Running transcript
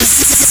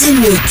The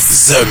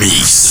Mix. The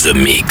Mix. The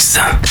Mix.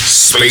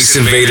 Space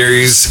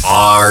Invaders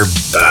are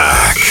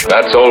back.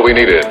 That's all we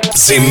needed.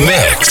 The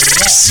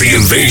Mix. The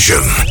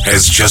invasion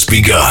has just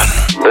begun.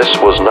 This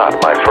was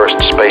not my first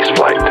space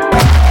flight.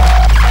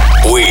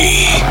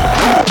 We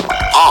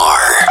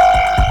are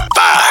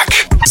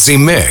back. The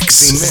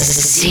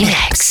Mix. The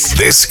Mix.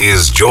 This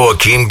is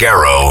Joachim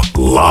Garraud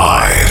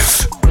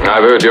live.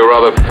 I've heard you're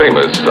rather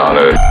famous on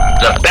Earth.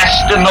 The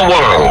best in the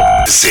world.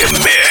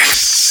 The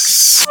Mix.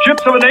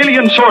 Ships of an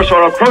alien source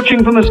are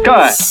approaching from the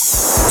sky.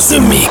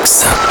 The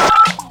Mix.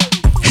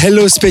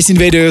 Hello, Space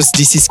Invaders.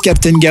 This is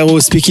Captain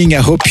Garraud speaking. I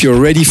hope you're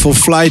ready for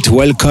flight.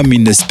 Welcome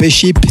in the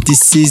spaceship.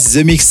 This is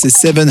The Mix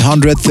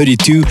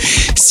 732,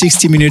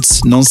 60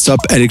 minutes non-stop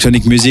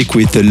electronic music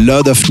with a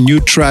lot of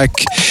new track.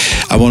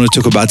 I want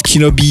to talk about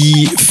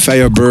Kinobi,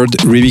 Firebird,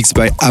 remixed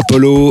by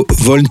Apollo,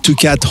 Von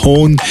Tucat,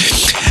 Horn.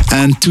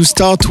 And to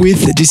start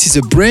with, this is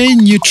a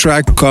brand new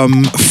track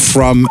come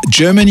from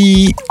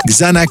Germany,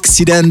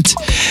 Xanaccident,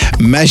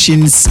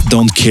 Machines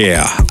Don't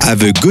Care.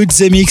 Have a good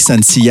Z-Mix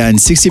and see ya in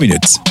 60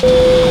 minutes.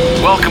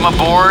 Welcome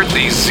aboard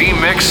the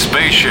Z-Mix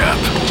spaceship.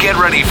 Get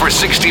ready for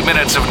 60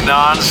 minutes of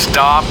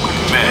non-stop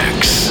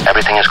mix.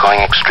 Everything is going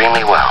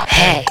extremely well.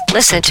 Hey,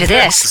 listen to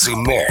this.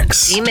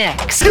 Z-Mix.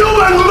 Z-Mix. You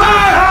in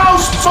my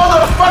house,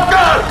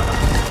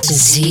 motherfucker!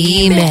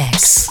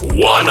 Z-Mix.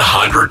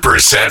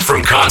 100%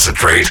 from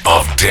concentrate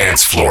of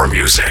dance floor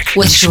music.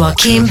 With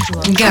Joachim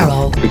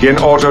Garraud. Begin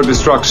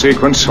auto-destruct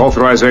sequence.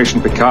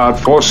 Authorization Picard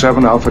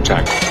 47 Alpha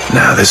Tank.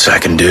 Now this I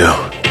can do.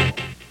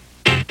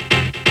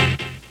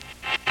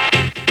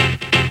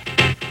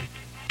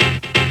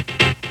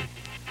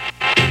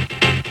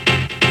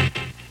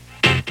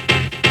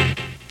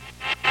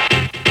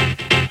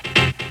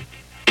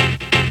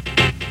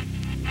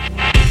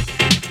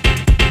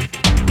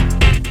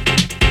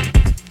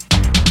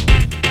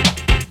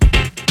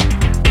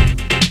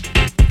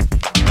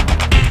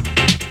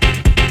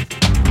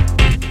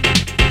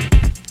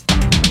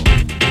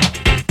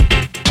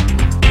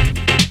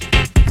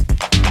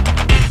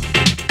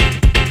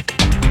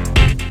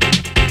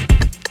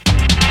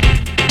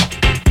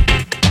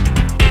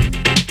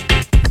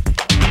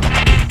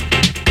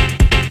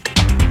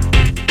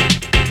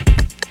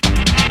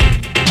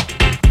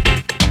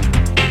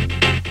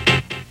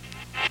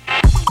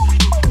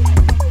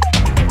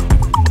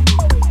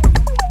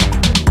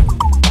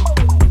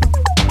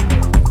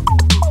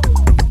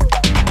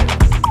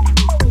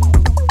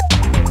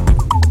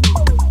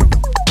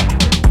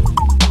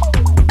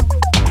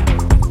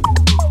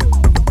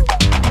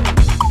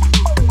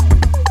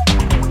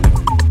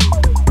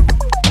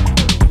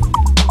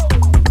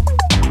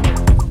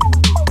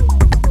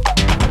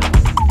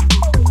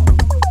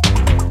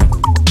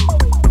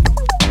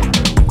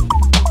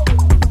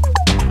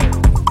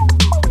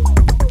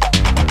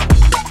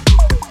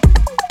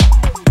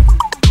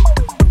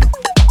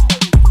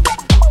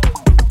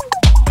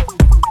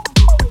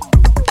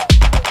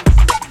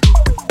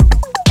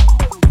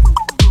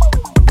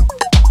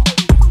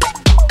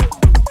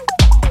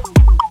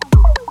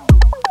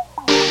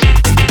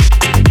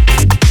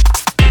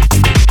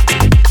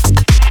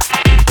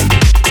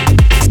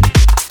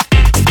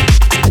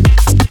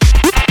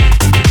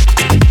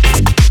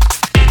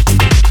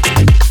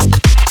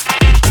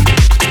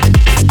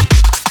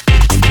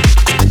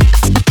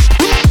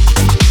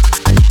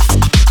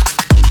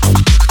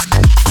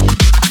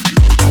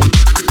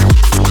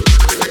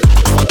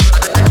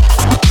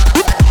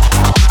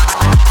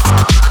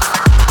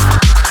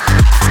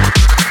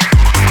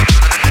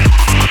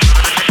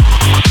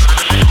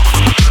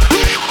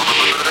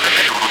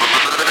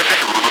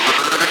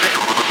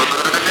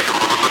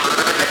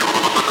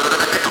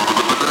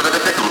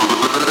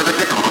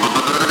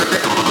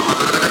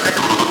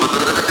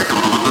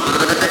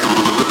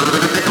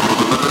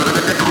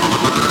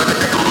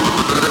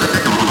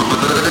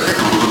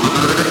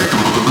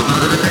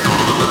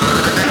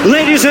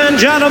 Ladies and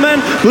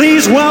gentlemen,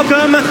 please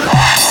welcome...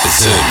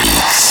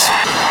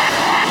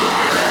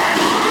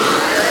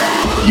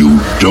 You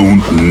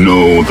don't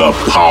know the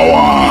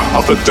power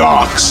of the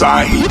dark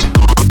side.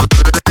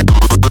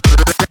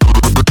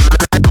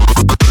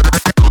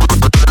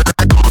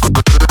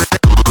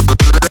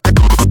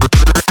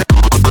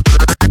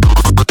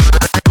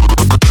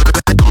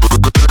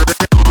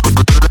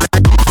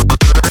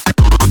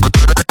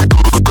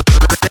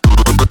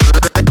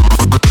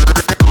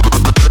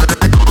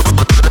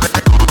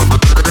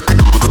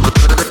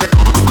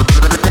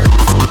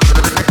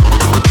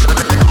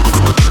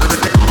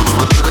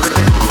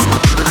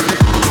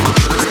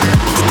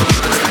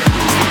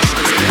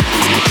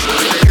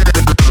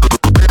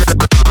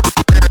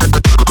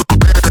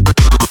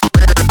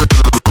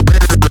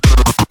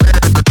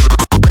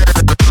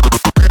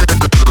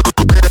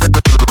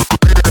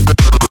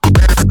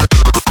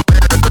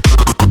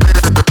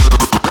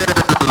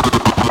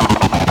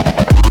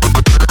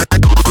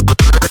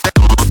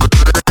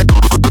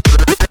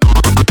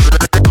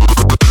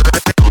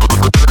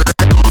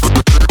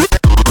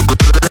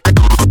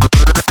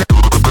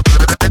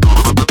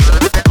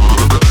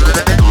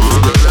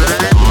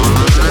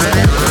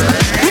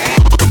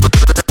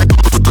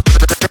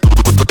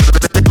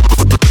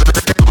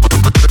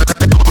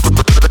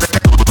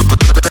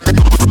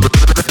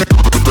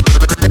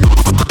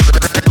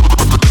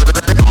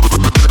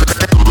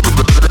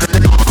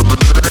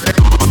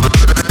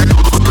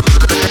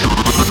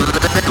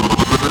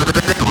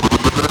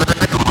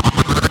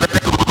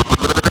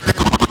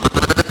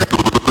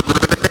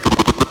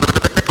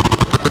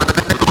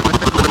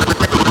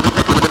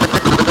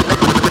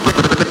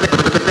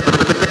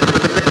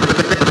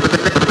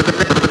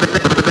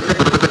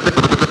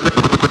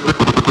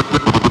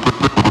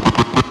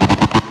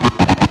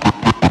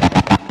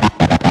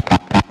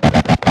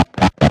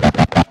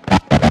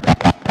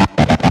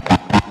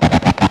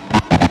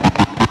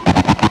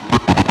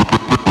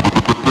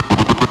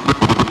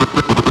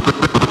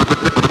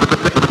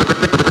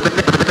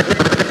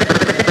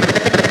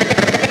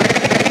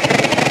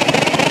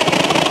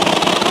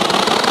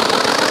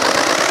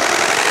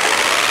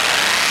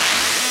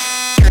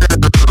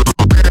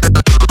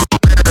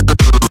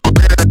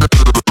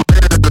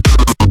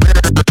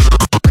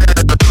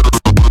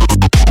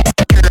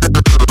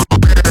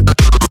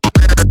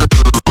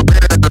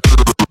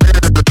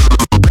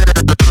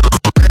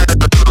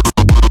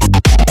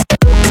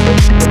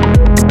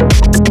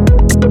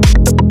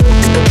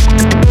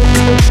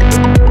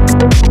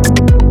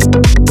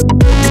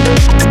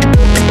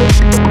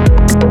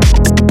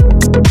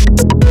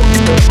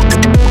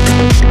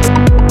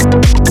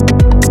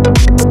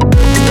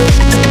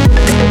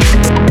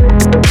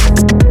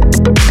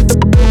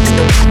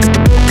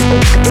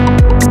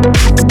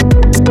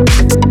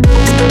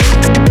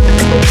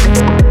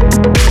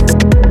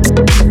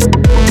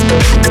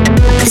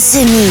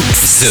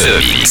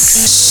 The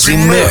Mix. The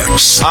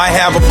Mix. I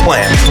have a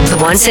plan.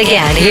 Once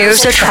again,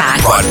 here's a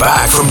track Brought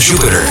back from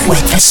Jupiter.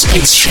 with a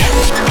spaceship.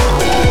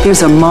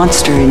 There's a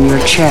monster in your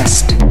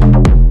chest.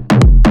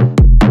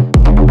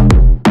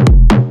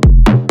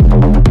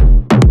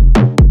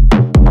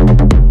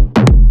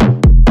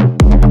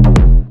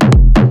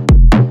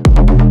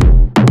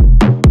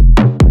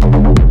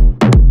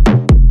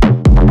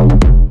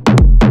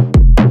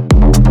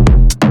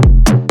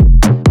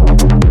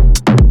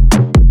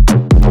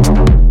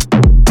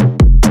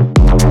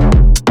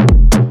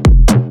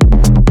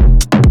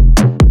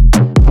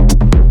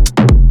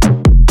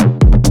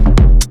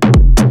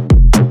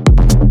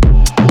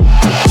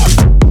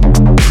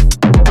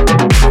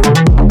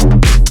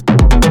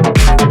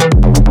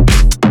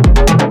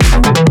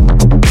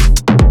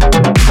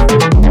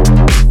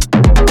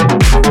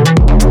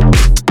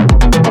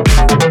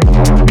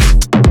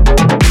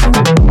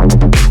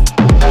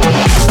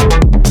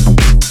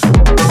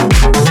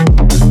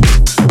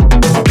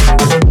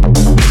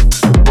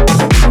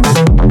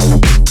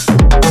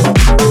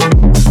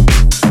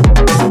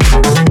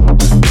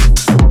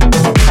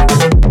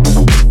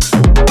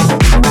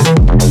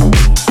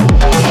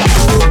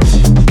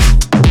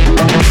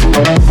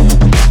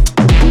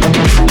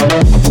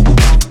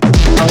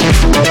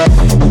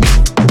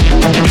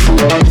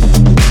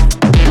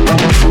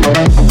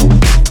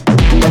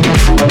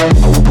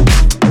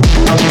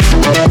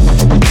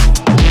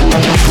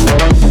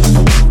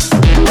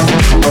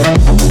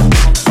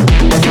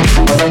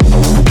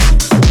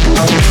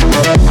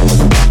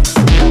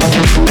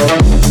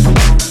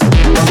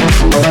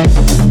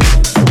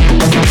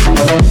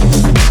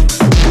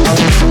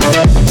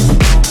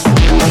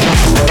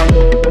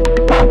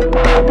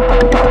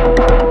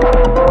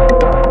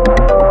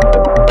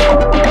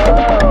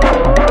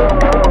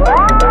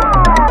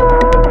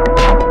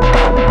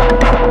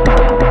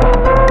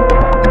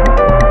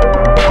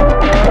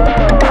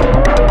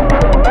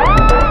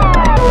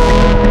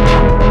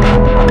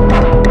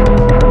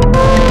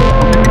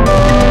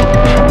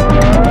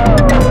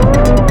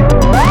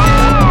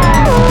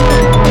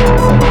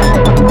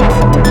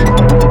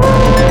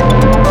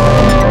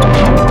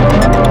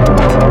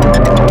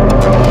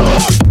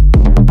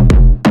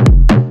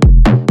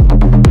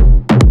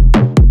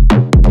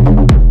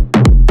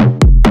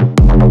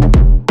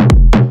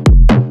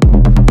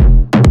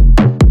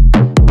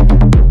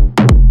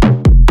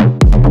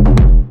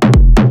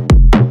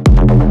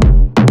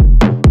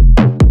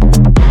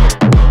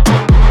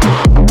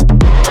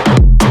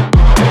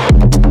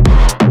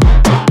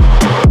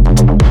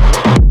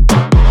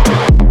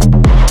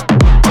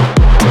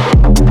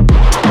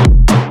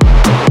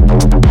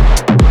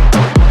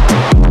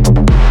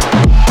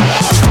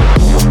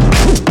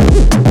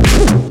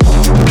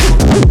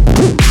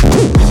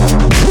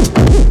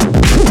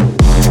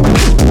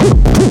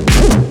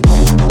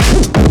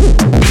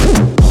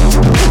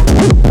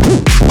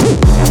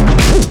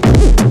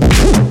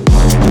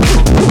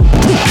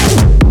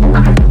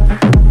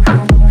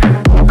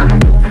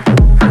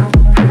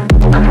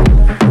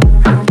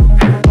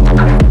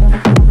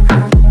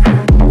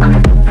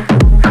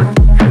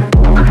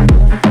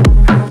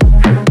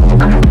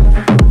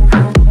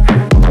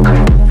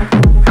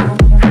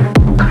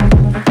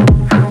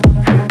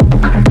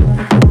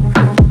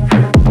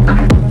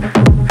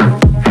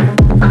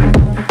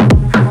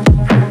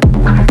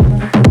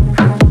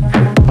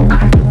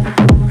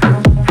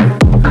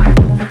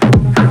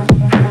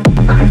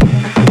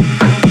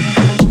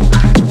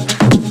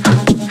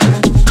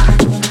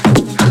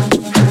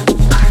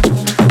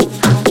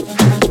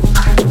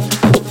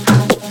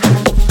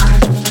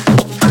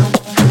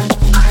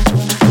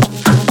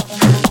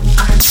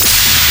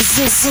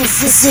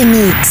 The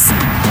Mix.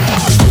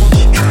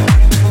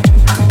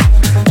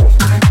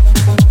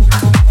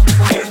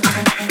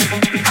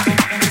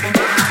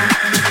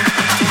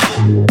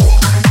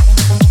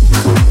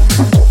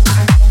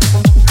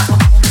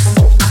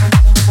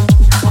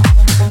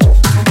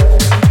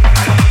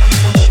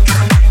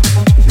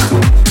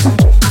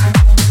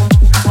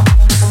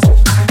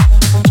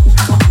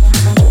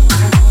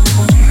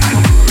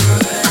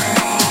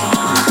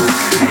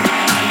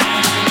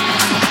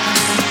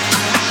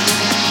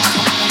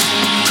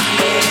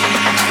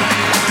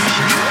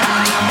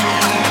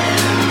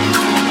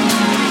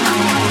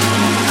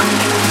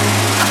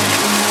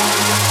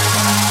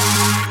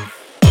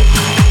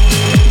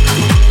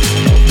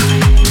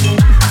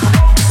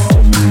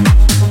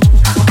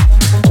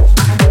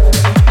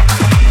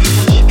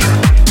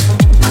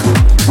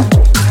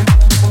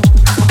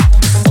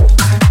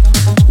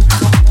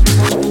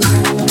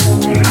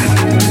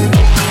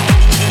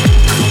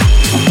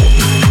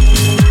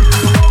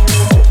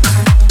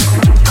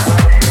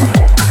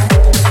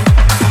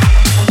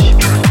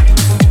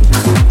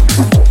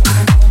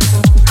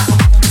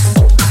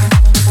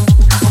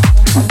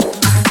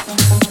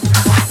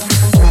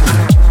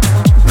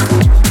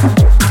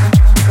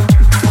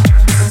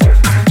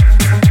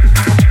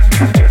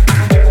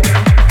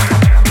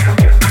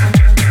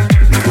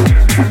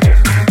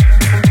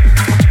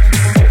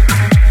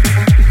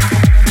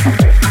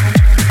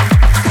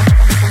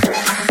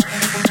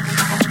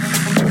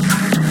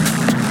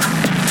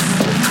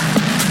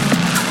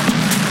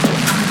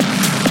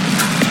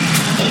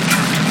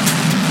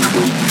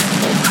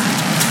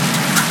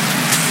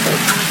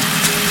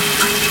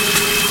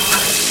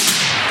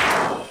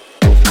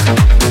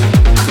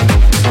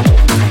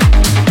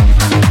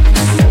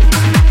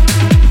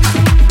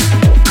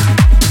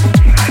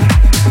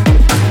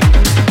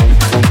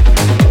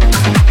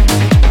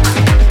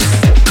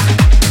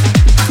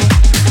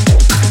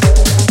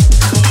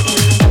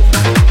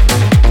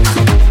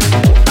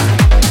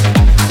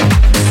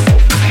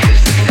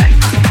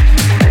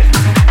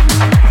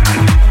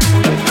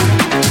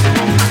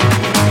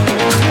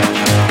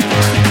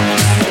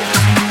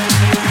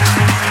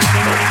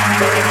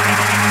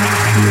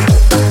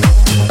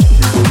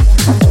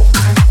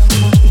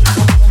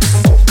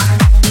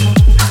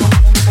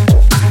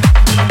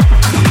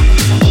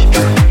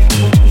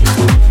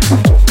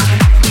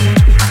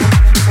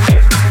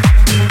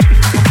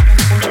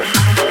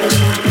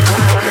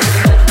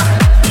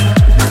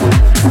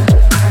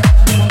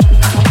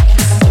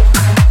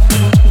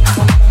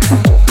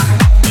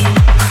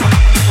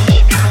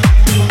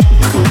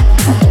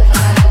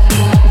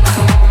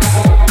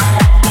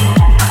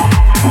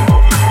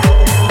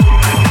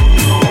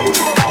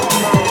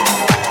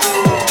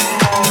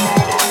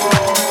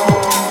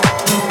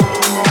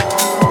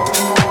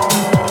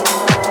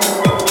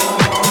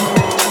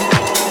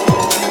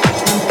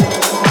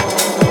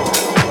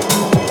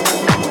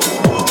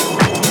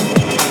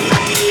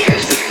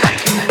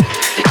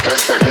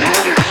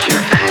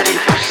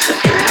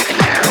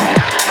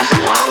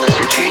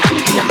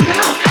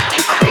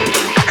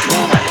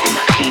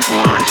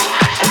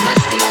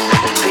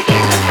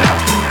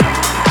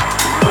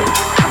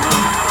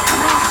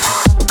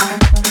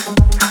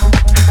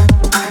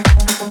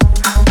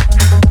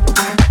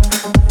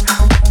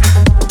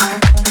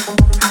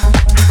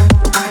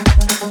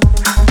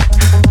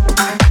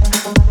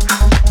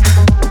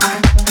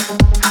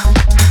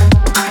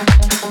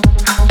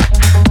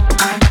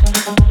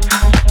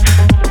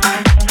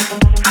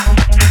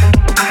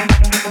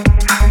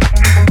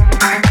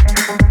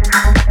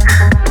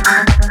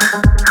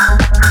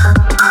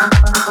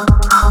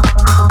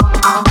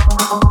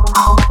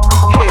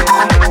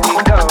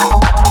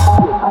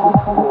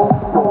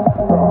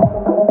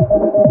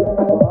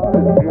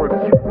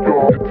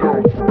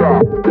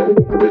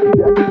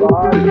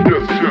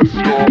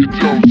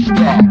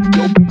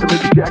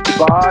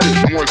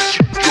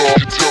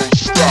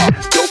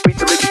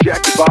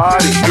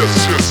 body. Yes,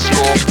 yes,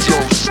 y'all,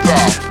 don't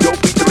stop.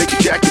 Dope beat to make you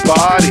jack your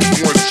body.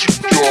 Once you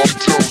y'all,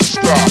 don't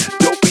stop.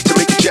 Dope beat to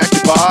make you jack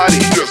your body.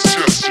 Yes,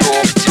 yes,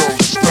 y'all,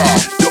 don't stop.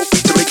 Dope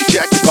beat to make you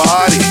jack your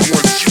body.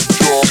 Once you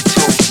y'all,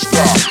 don't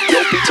stop.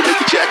 Dope beat to make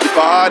you jack your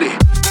body.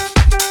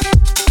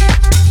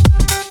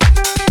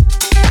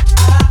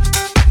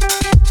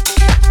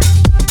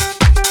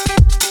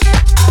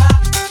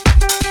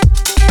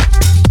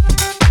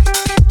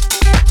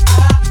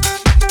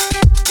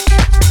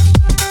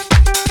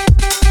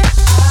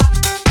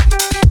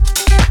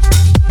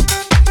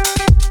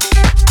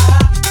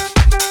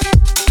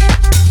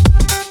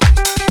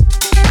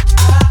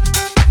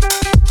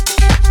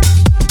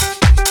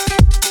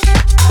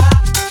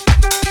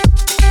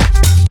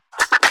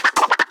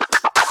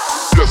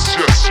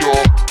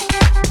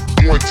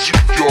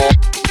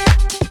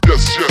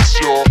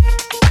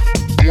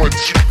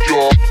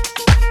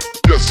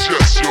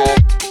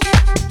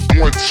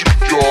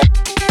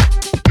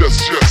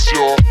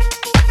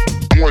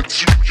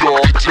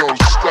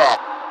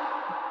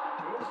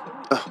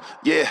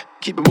 Yeah,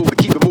 keep it moving,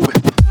 keep it moving.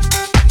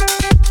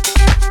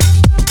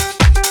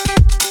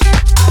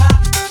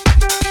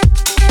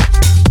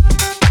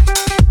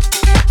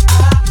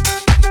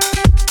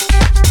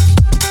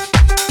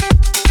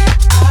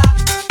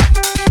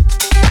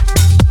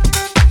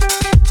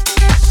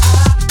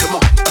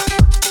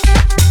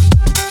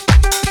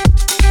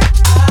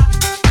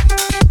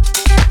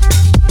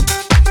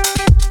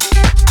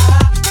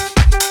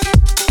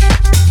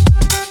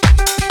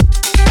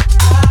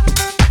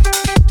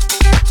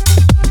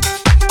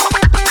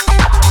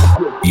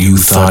 You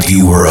thought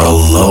you were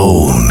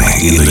alone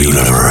in the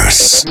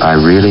universe. I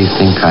really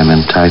think I'm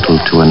entitled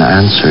to an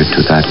answer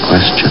to that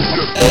question.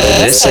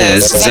 This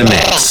is The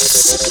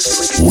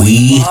Mix.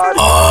 We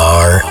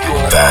are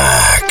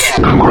back.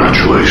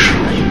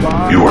 Congratulations.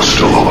 You are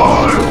still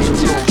alive.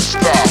 Don't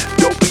stop.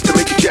 Dope beat to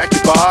make you jack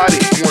your body.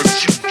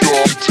 Once you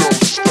y'all, don't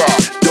stop.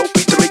 Dope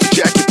beat to make you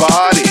jack your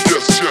body.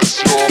 Yes,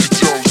 yes, y'all,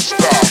 don't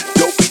stop.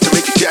 Dope beat to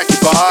make you jack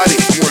your body.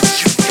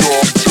 Once you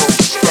y'all, don't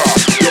stop.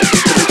 Dope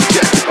beat to make you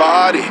jack your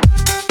body.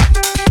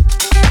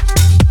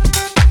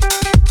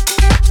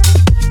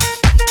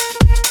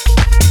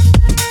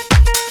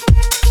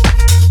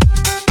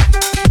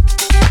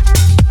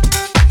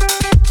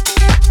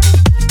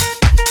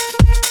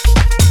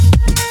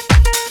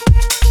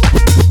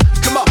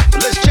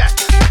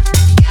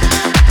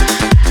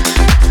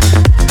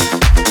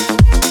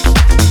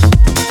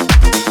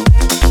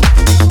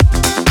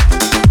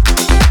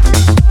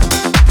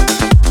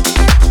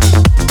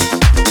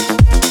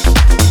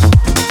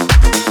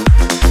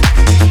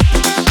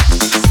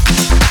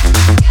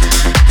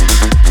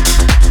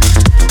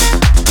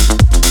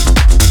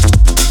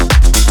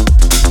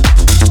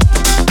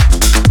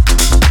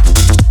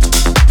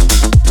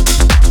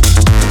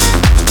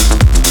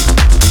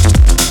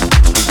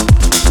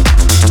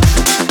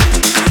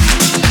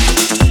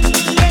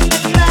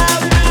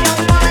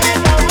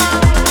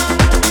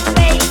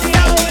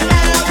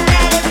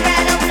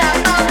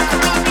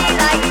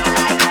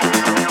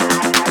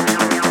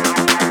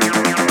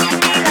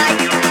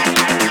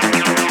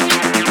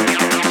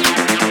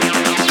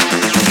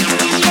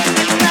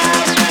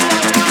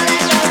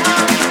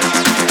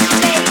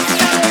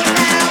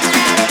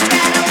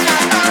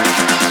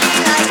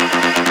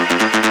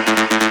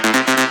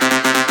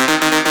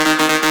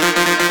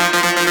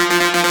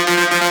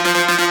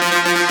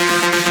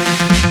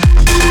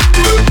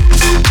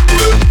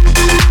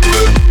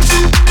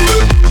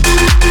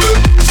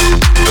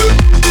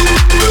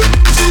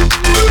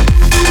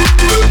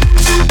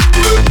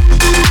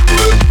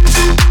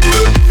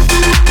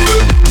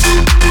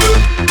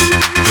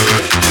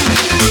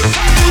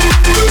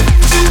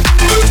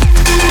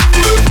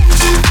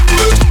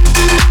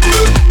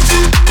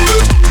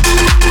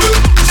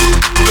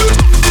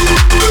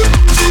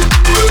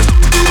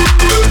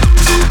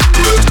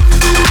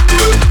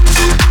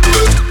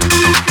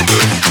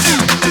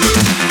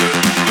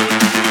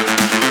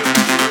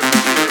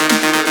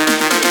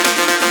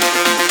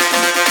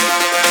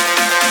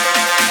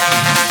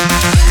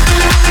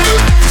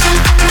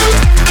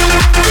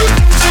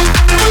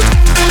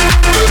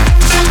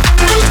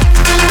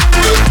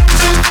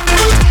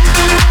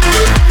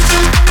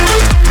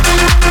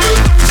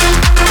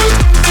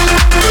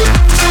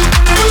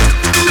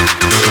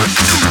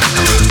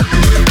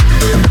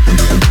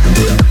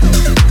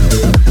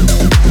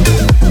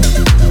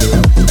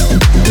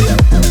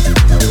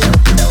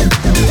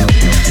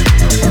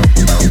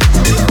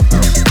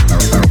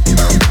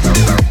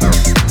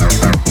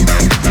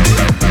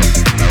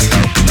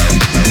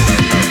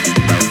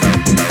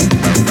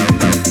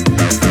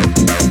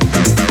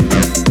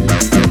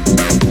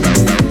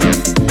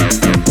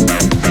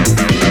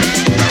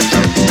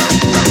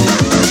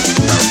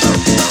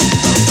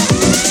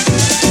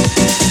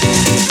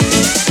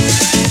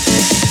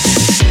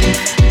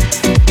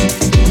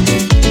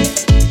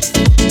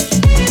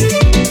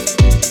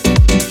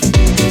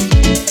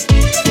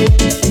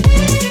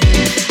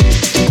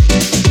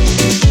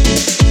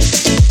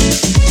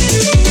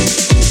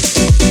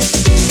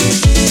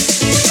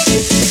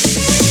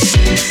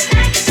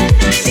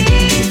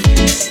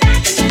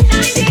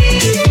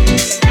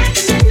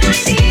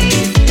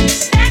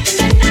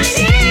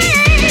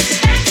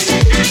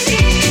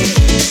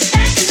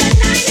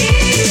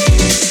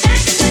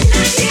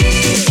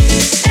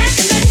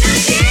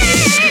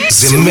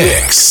 The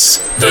Mix,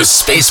 the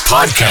space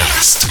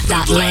podcast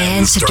that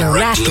lands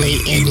directly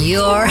in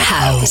your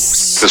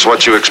house. Is this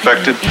what you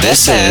expected?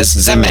 This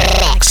is The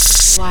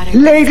Mix.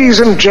 Ladies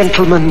and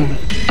gentlemen,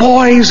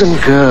 boys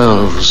and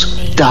girls,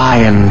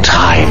 dying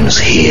times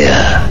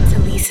here. To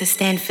Lisa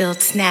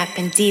Stanfield, Snap,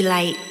 and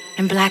D-Light,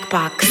 and Black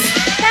Box.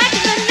 Back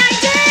in the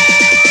 90s!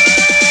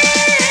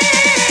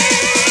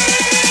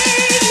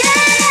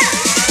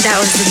 Yeah! That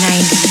was the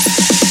 90s.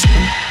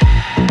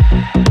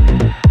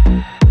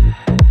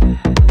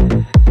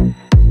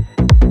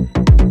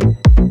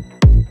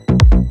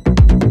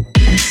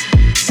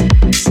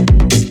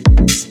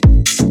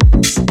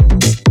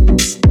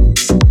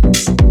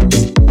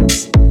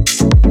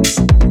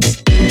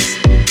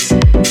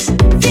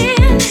 Feel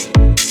it.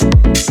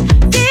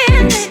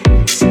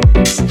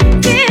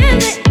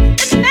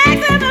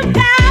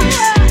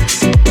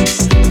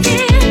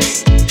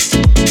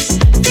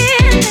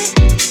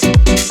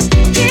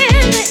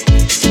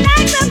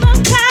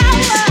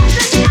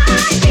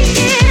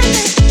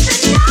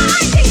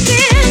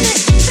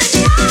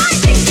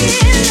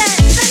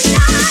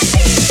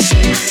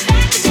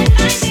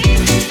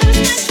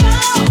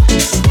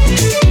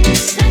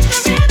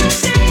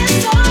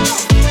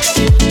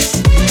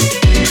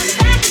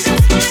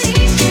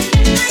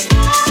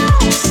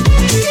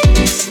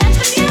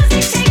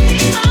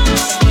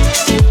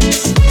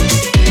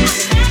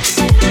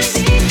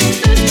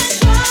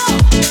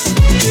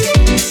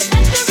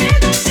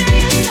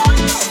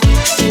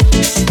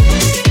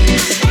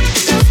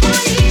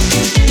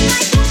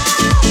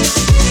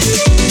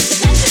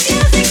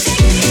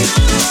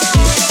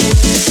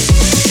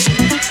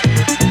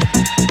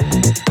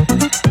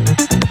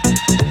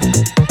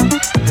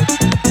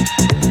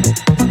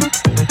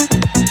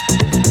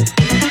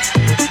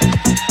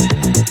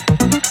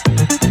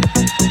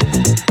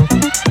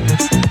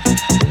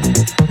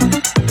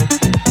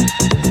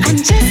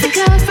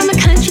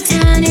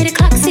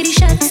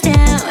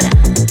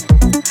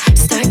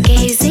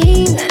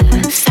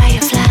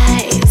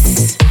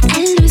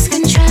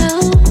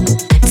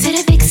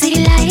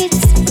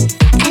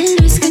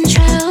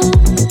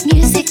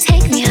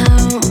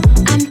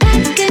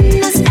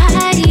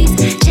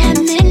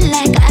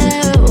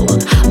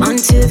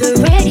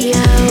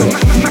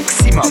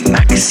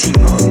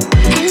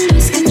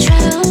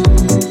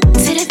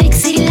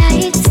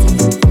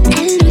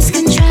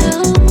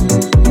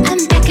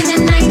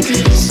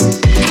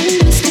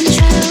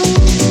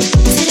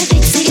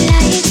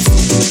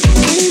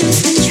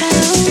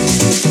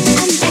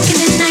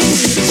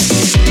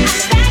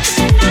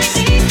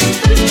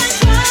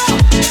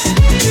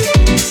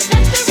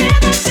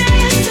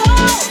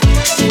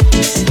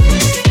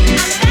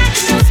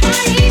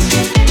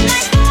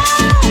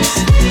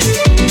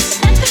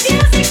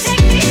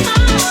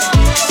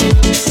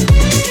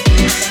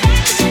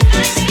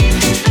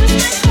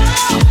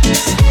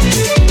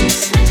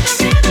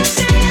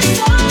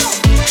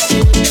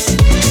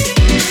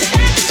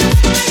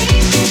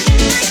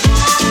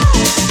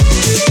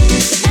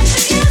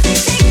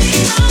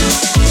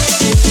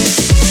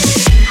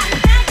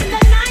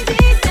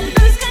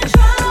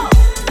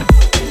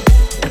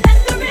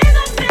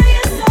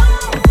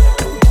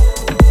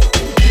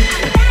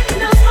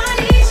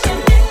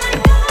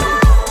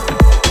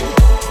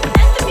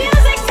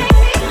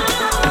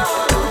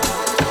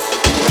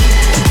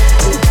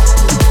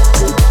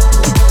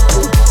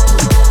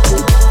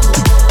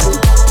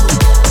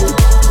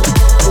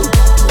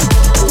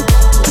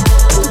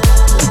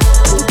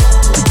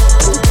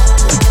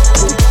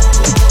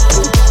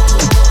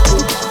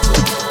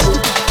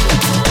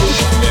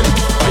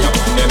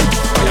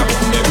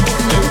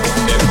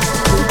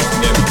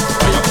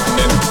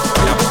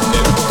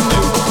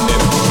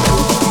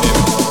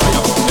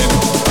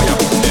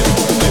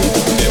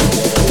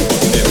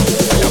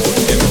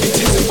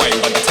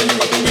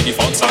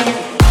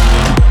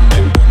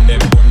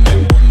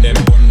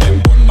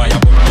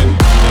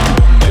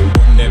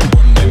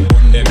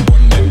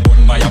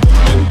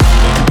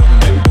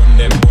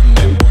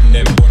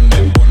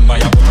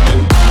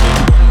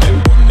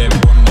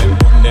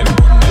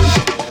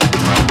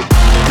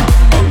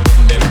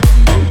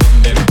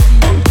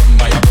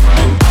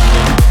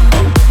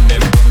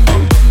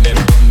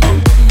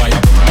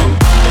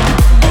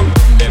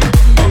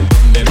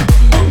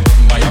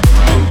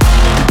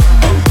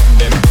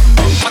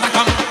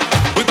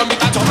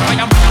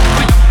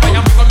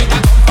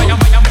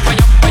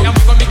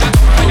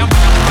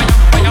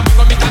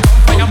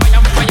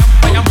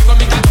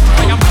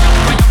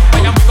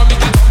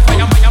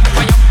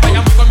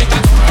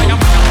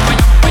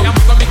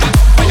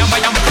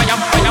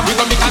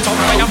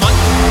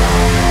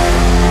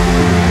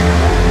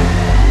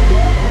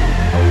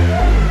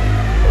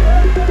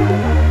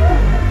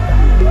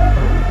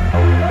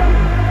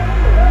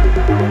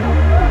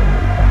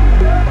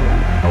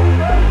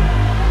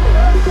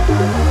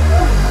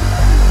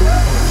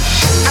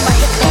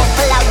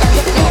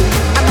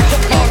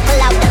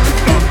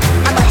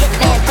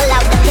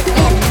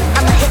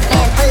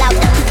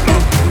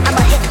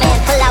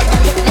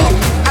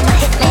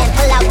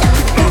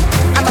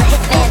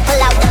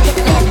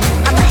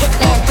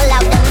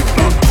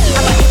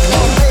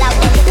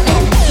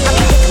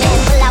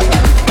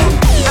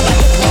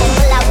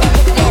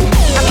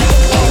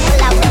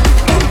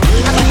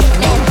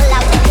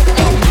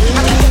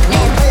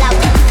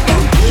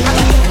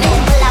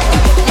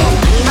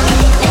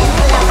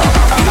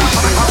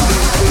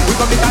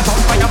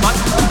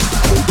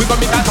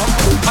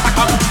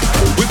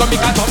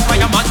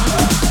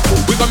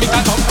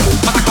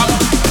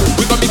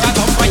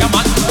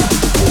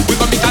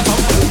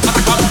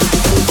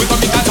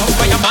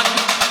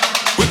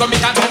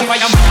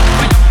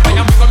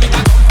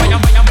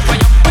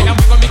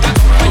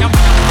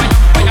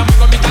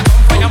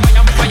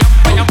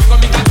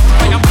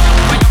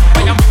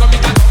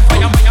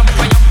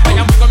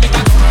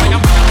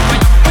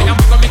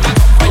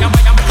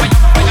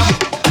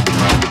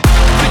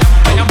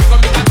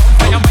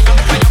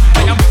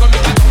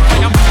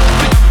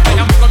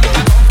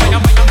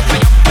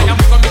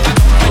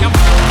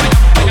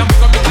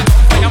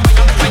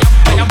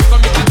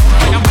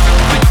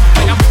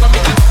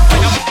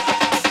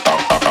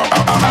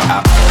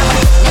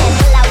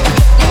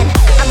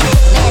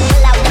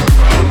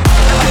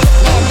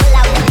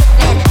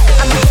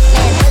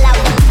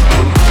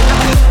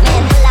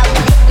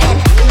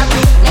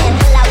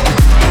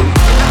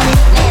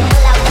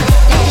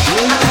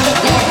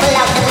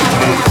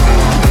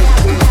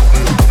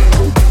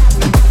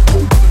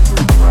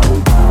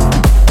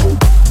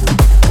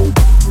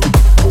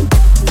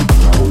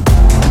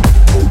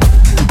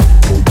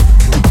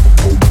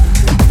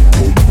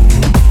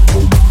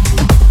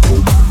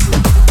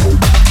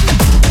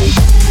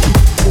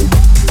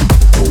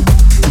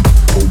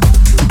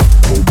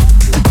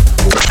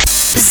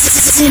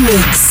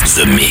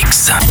 The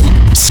Mix.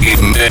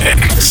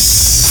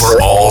 Mix.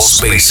 For all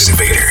Space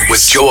Invaders. With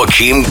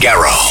Joachim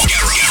Garraud.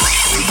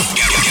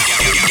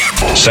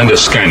 Send a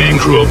scanning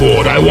crew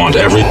aboard. I want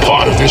every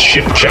part of this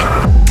ship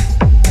checked.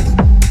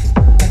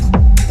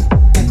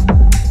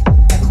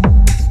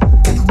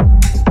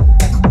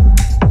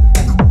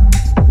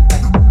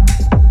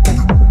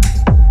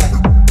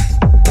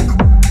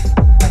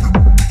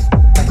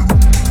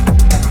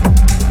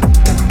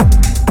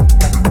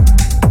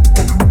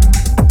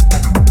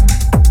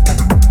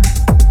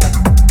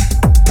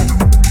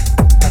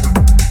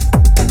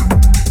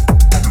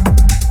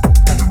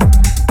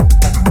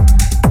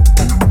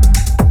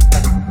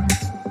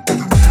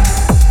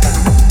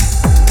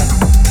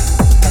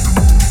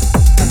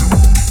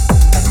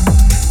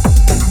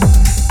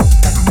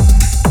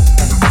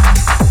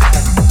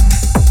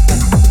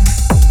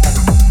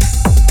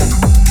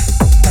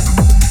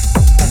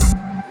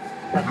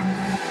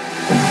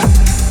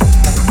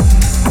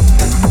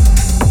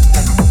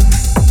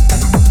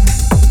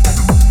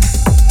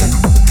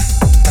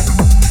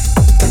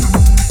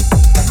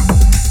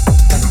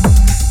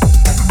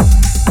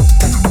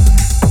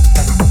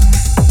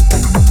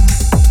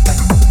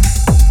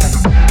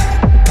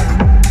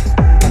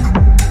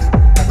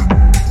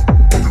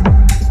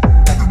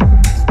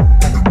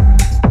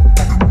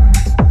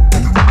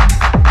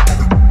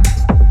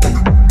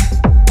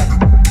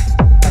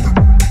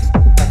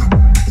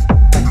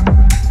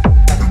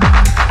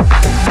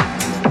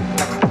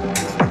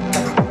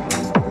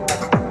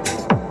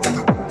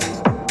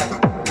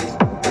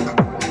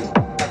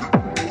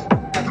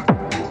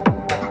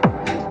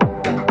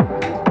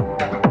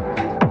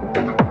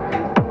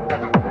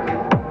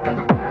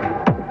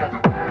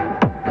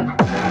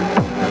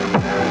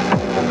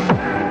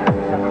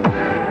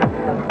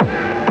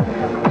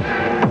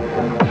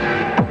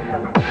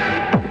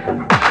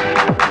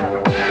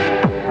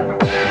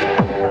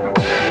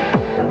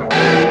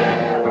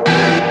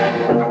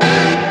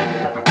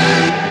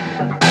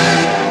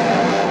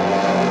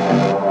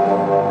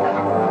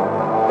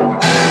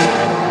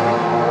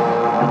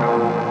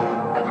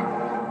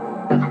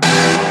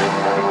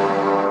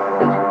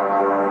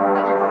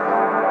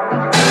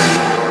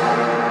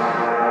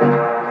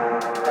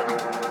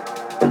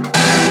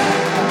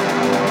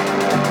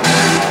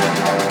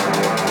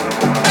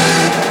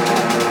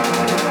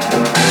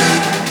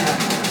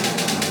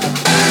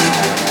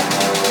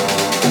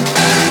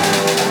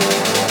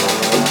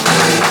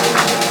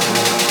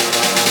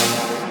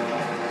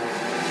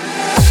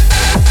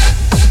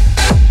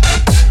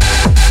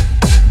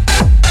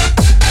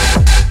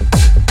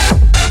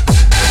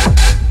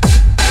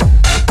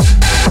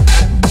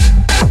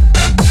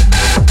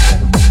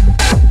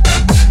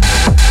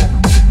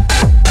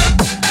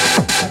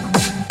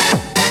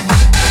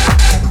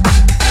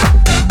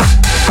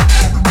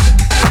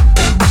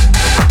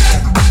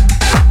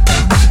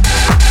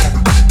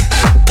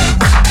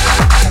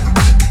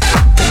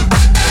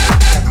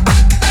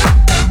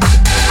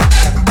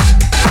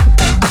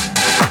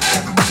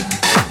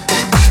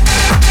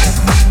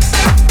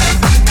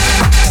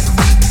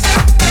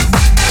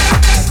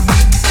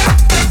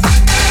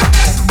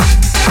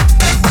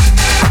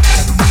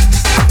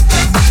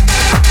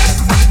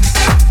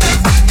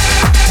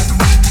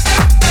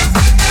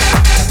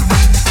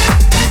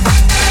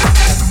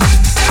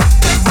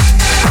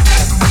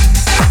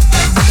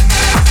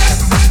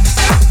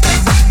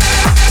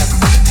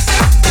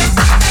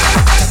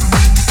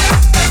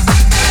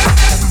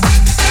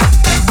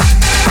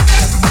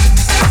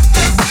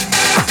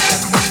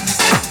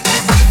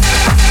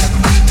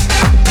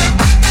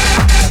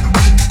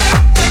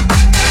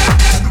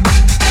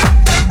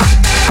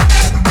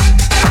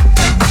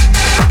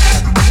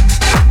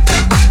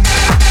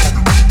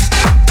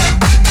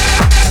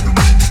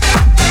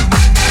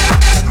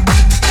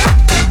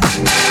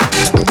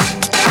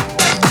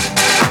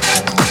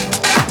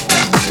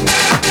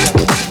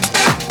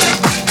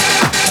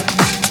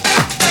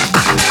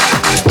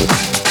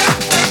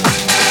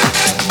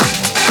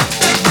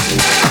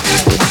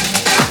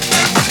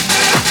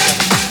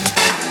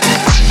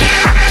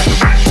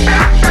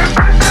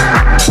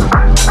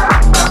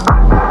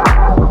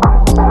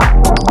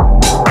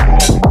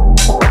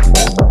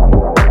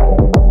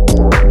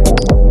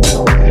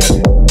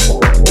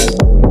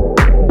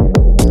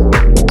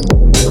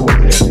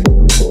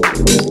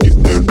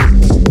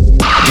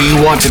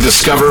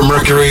 discover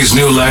Mercury's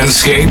new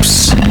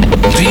landscapes?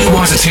 Do you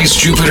want to taste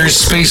Jupiter's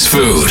space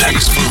food?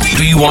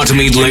 Do you want to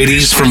meet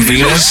ladies from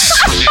Venus?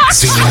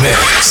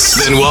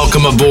 Z-Mix. Then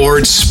welcome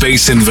aboard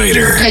Space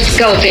Invader. Let's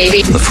go,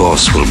 baby. The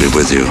Force will be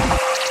with you.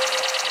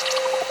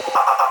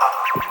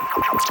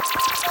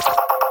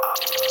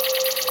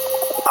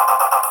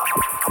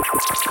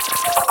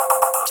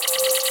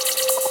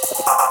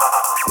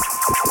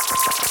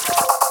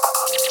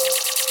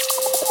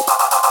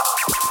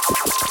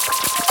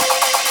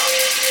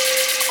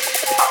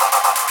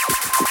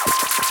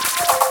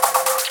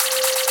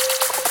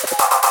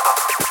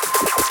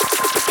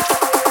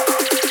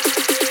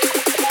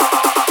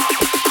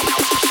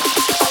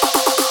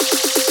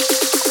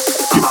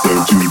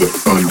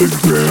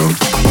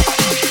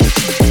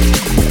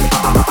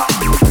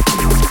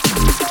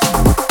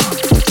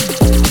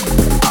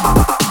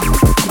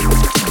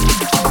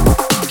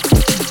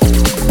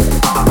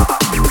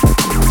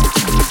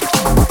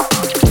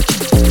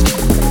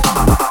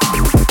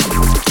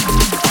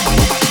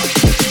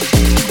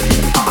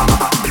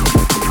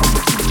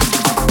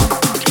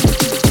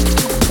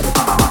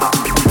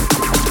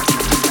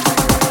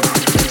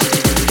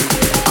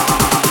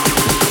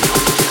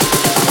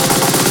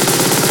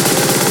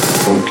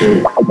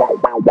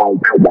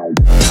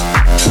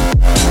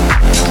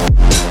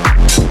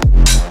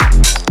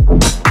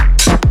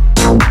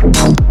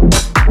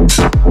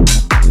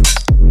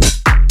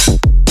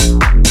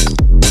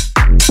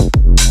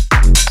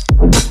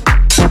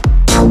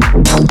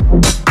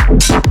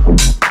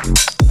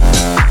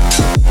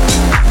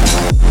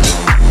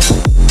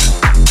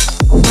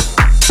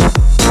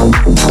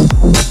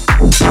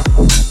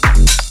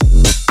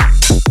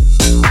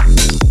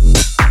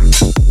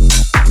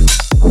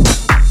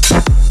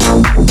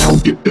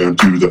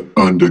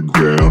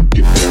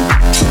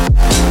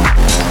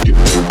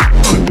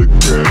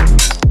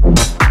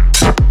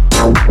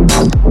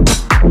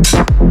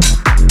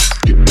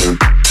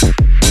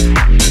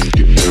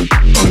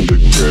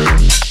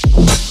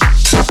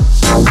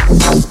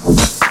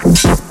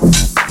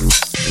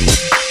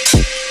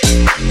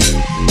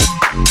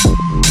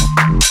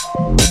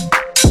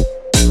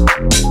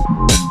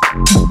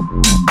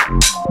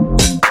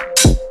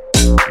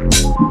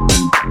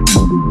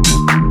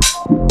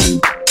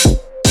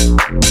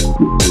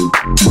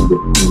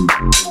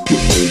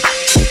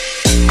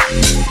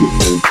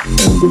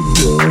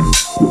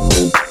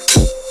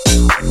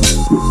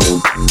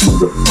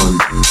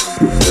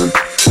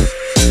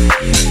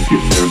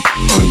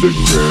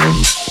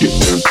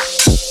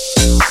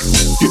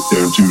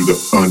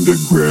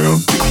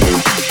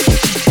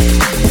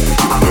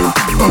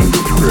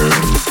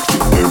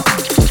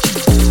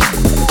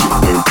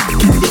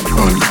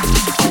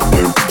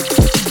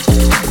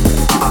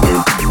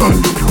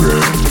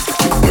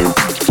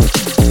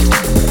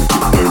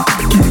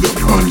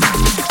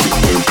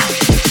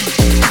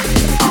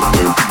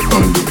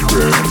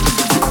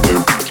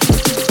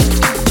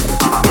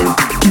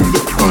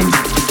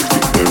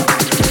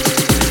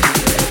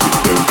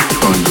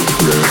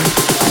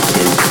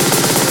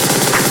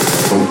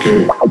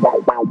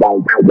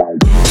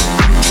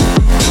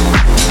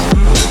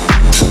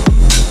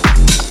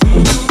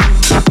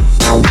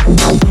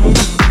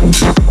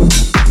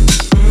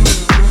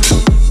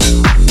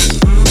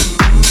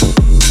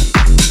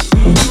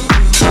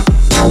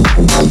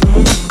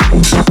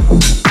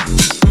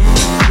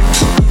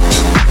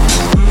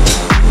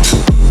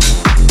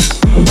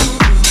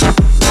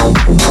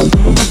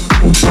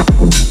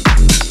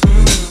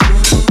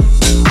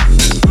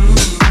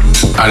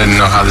 I didn't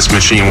know how this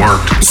machine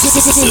worked.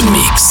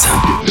 Z-Mix.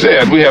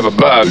 Zed, we have a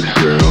bug.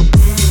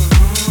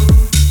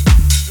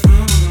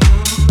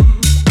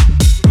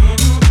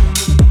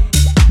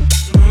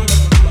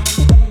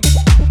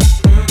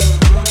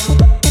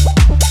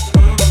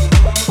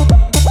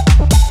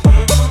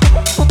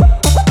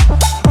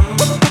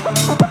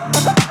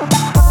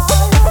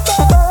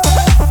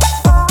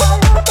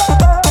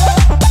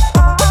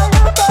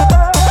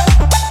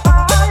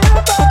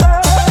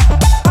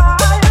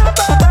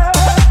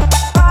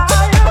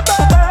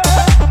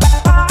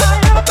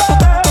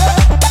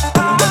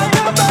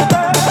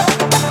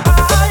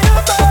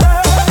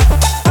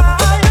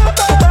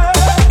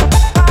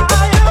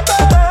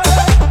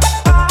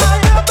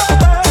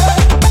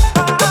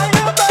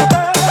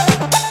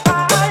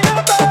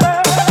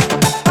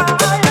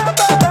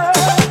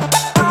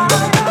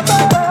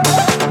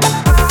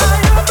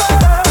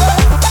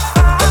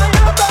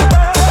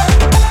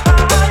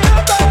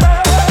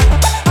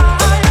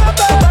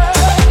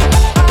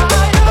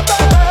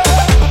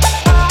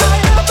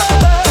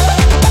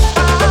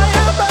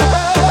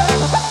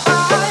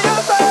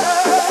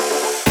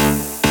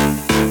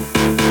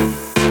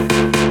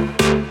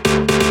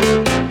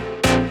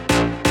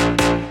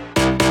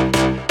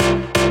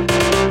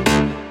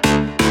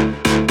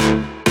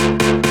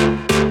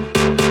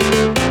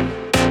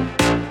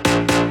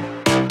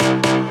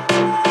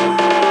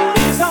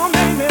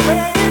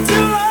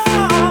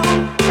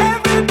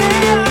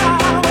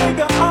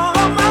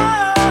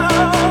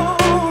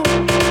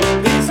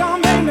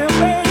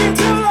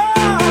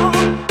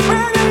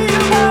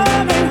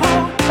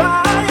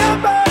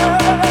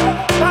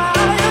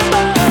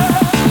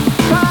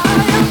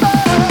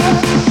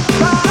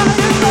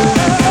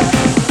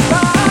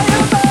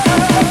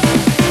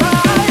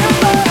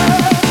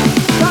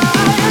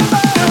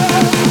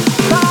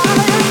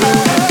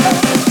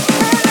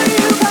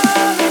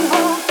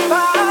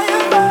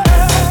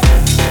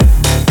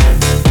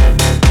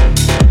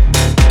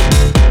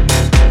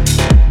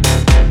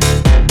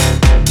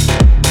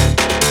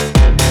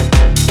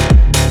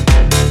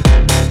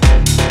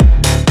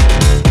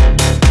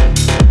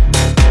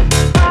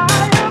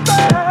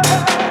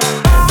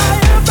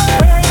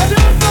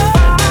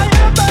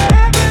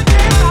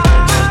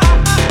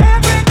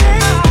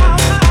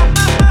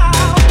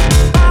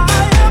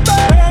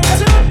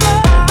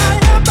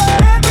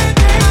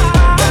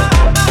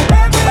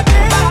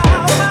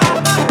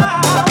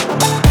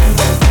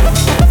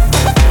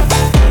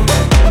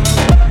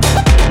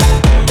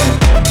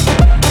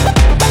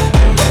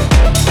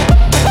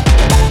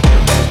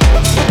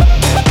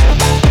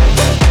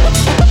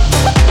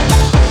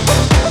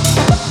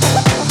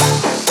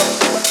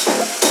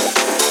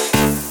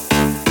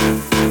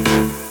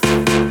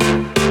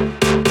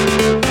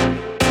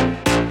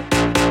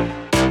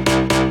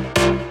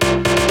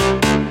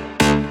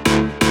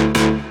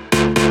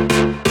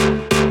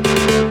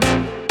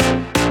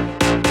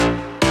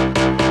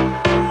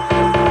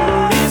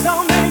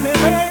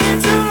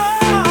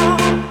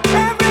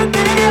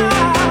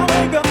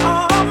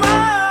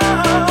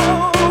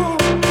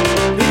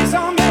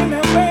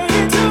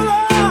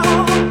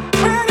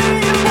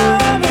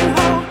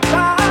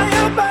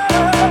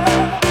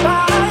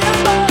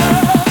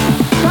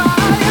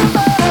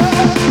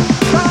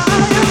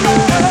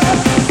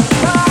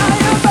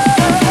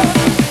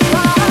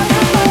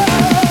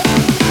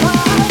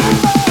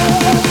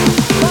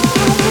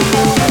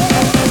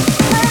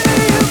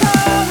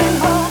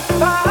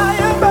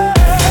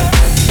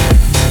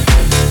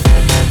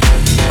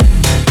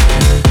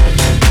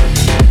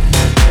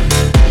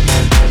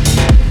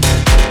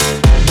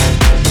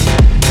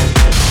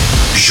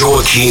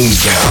 King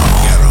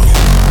Garo.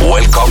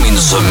 Welcome in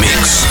the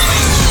mix.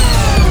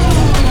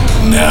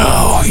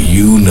 Now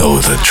you know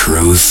the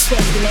truth.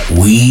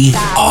 We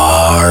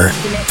are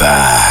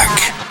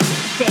back.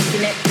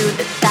 Taking it to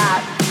the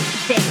top,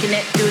 taking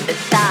it to the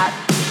top,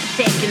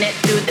 taking it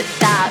to the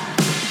top,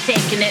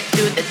 taking it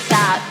to the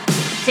top,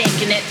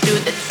 taking it to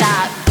the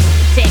top,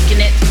 taking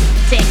it,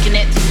 taking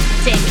it,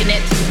 taking it,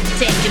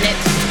 taking it,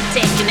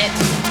 taking it, taking it,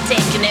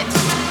 taking it,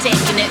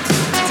 taking it, taking it,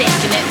 taking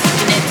it,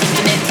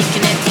 taking it,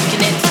 taking it,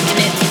 taking it, taking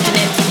it,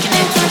 taking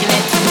it, taking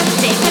it,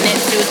 taking it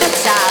to the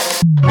top.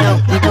 No,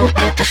 we don't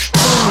have to stop.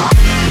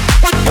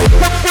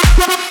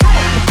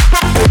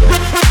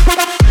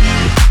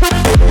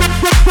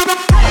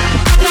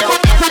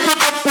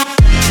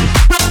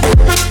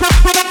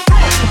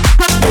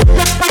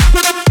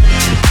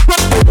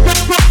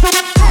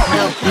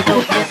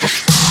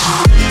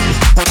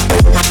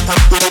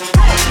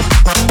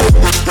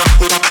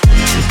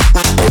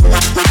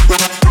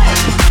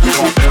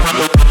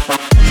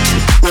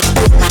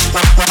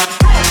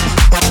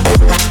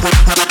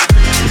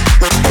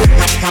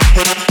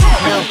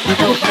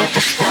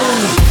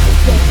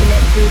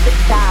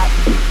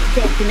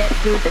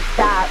 To the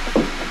top,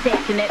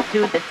 taking it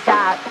to the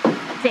top,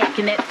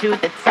 taking it to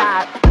the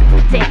top,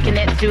 taking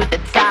it to the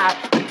top,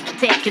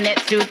 taking it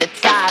to the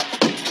top,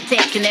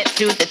 taking it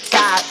to the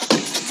top,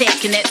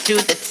 taking it to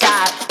the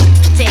top,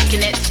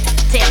 taking it,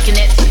 taking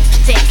it,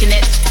 taking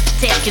it,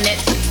 taking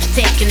it,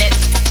 taking it,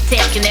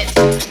 taking it,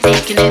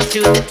 taking it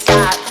to the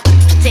top,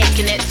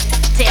 taking it,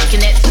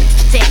 taking it,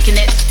 taking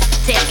it,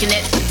 taking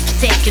it,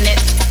 taking it,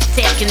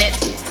 taking it,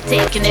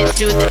 taking it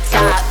to the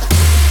top,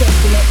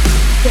 taking it,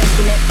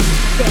 taking it.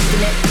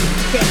 Taking it,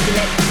 taking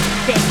it,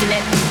 taking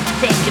it,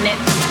 taking it, taking it,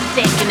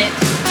 taking it,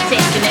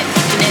 taking it, taking it,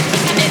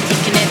 taking it,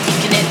 taking it,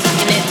 taking it,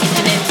 taking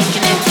it,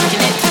 taking it,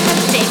 taking it,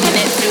 taking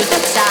it to the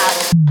top.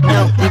 No,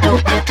 we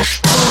don't have to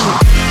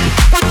stop.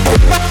 We don't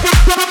have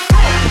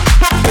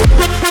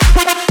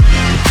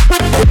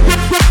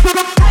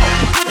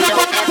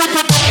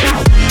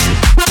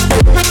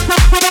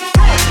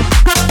to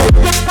stop.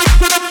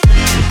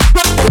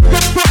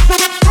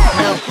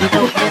 No, we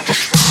don't have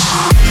to stop.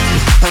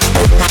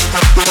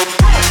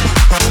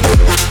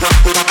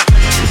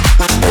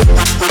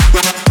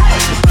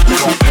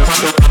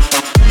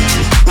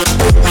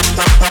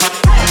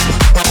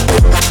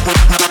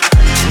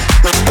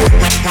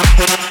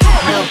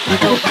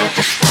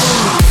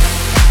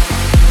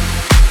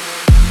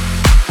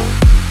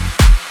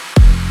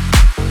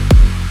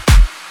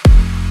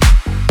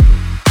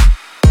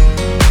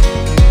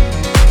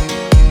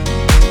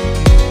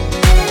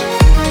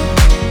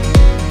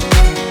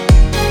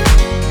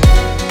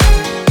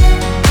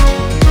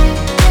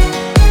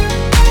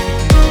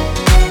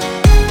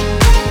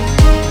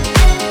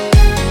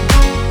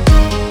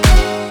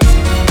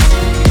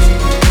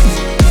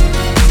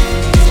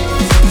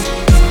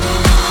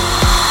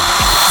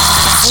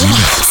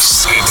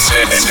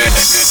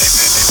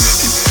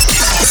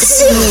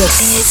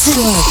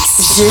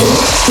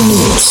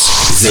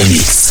 The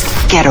Mix.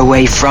 Get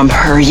away from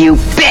her, you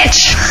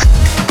bitch!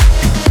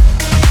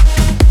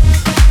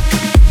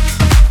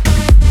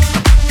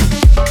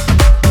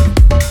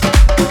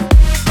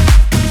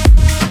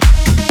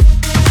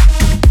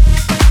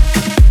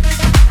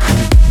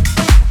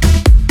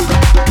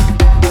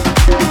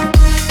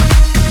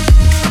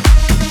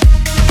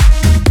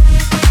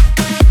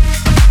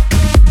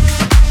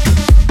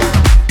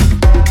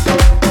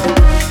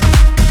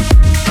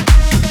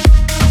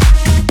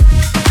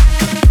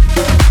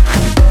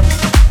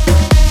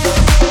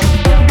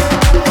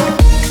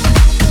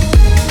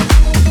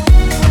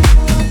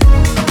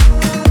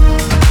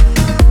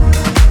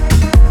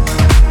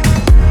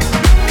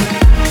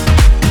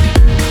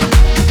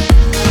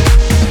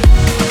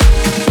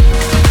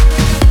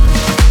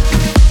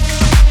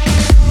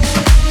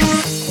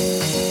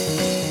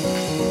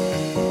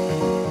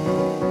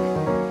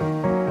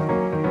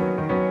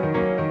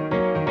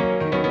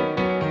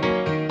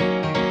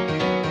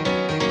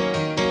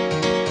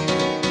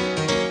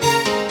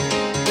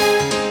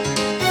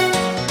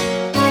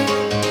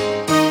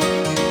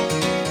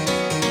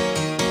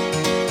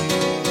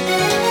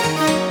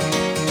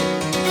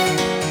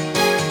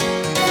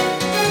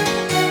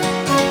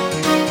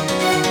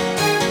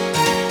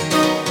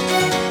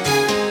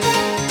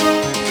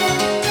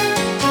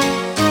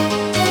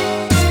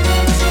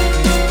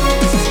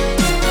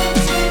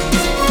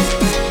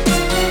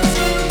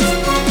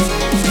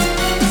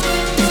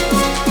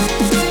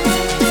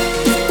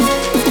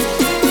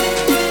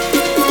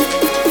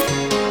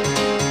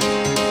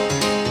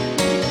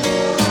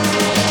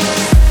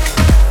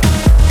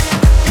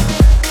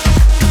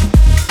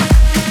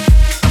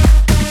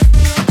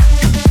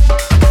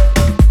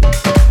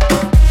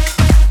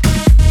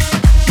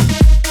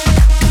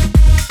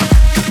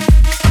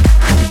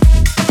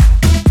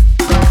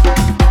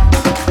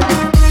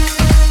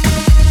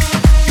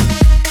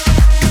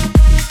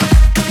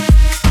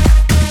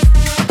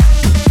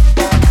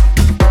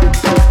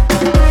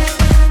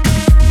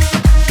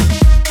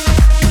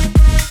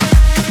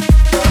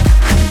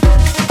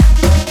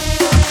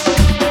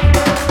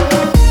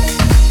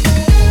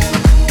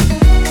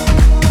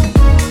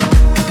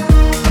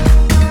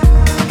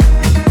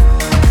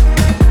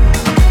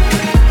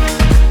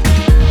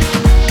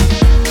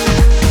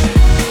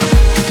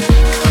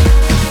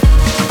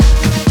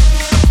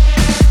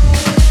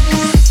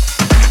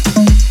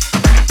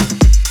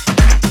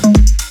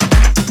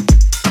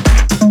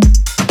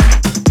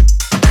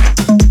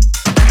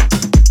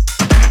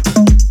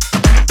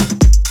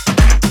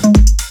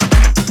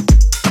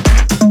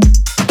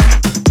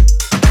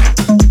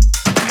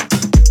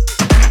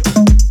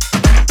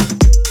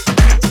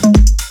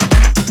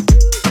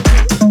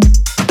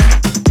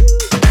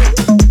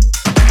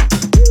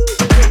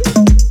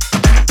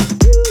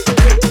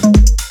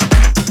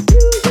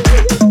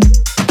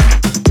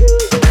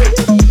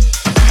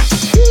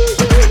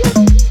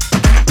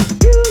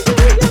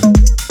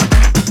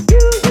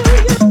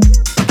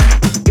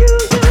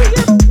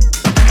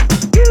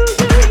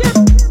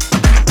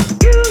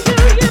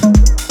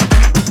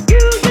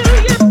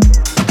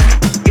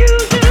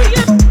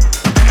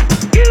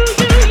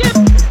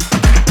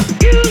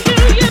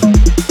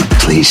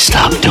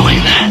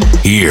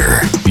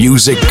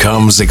 Music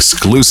comes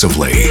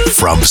exclusively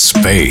from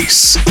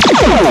space.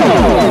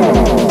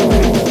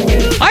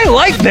 I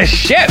like this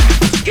ship.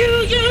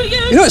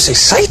 You know, it's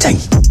exciting.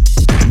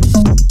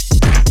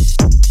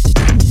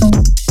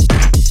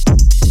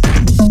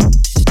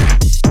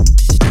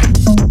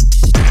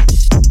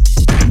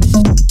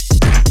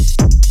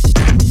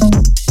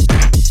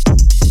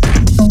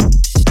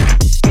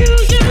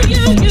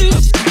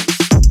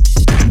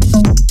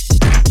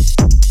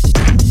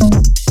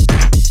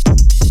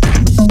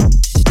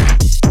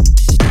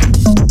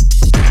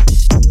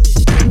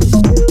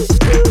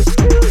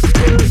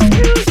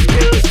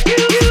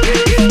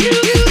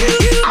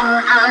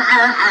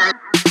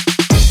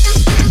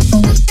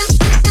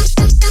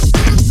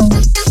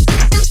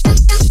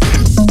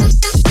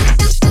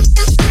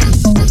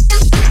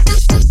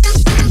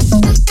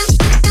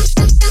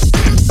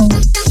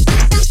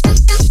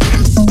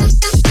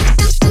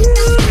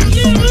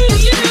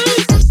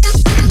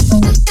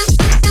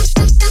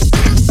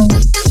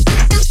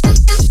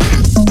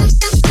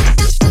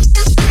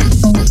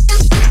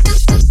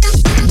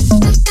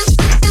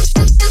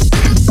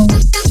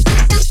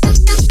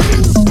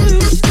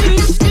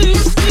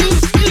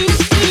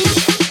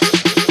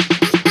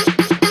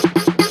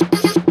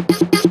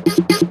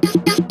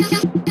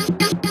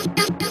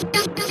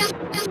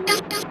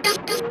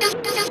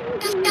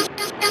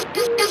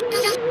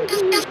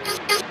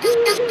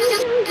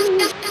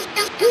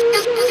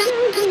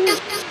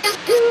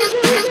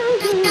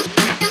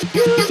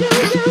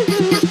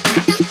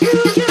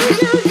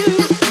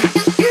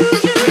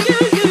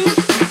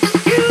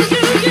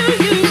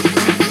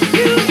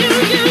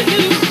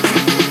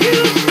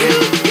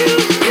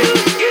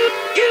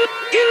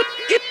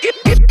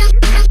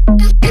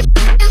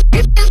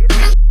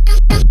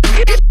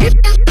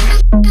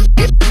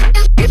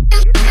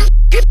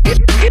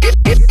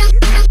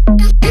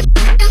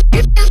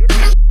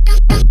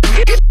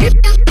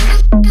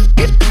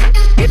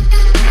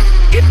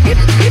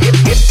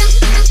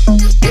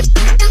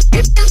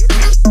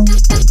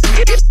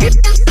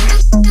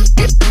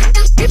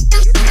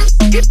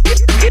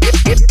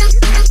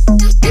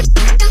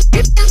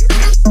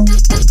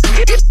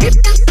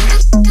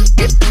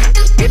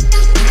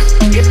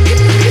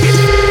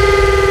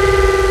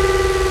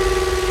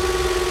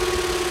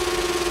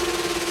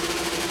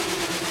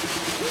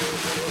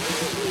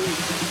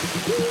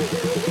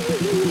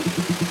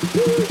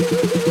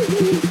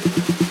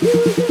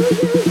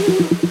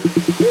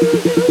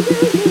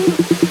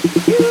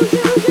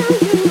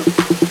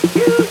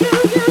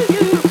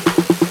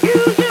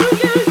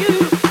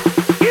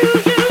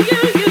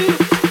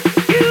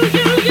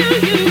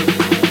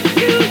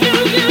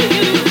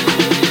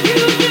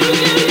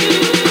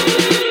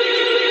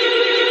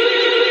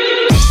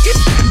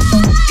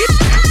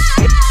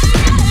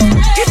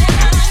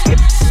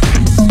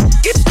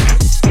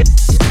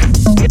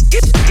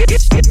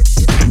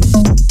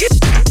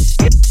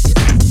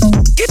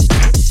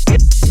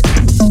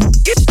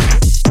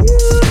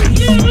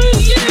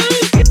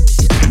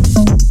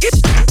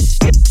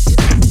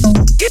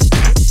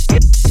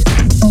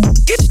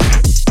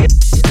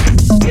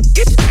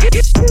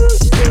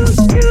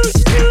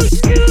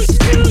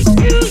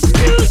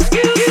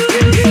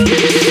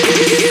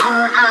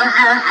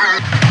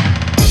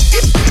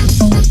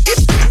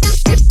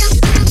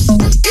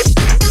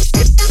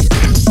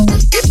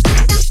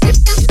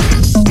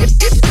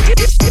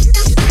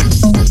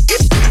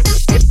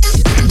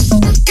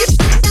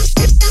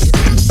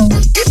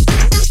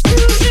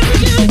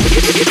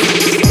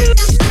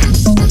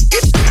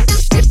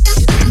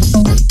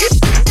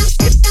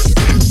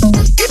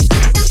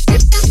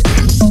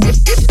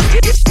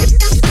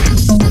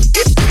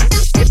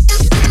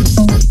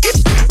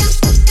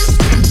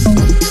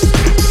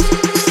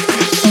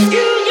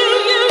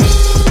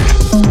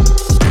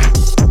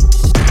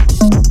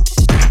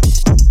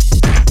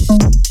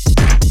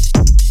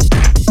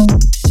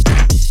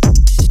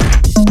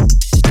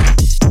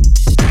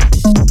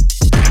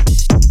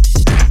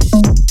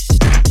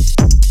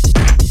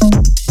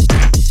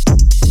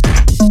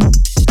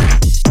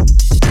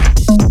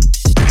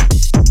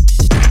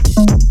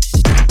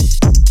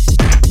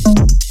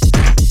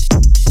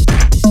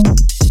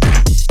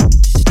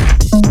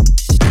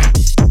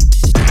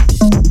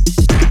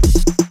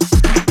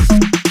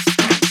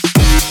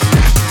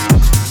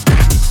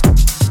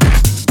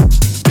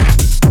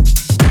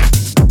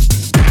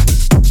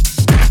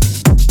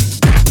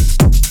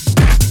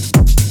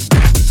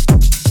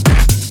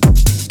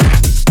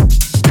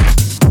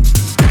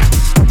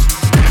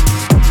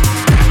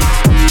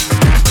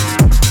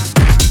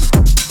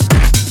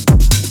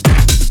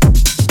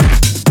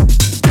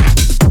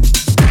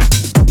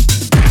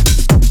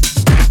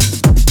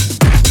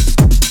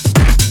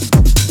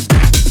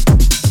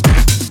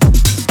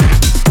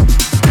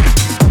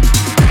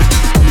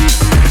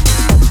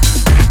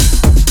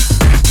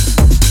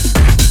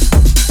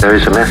 There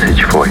is a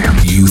message for you.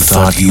 You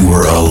thought you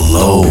were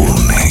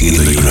alone in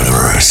the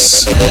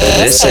universe.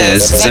 This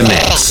is The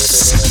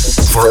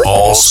Mix. For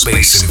all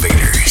space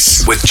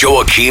invaders with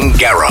Joachim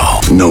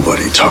Garraud.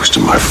 Nobody talks to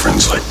my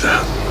friends like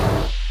that.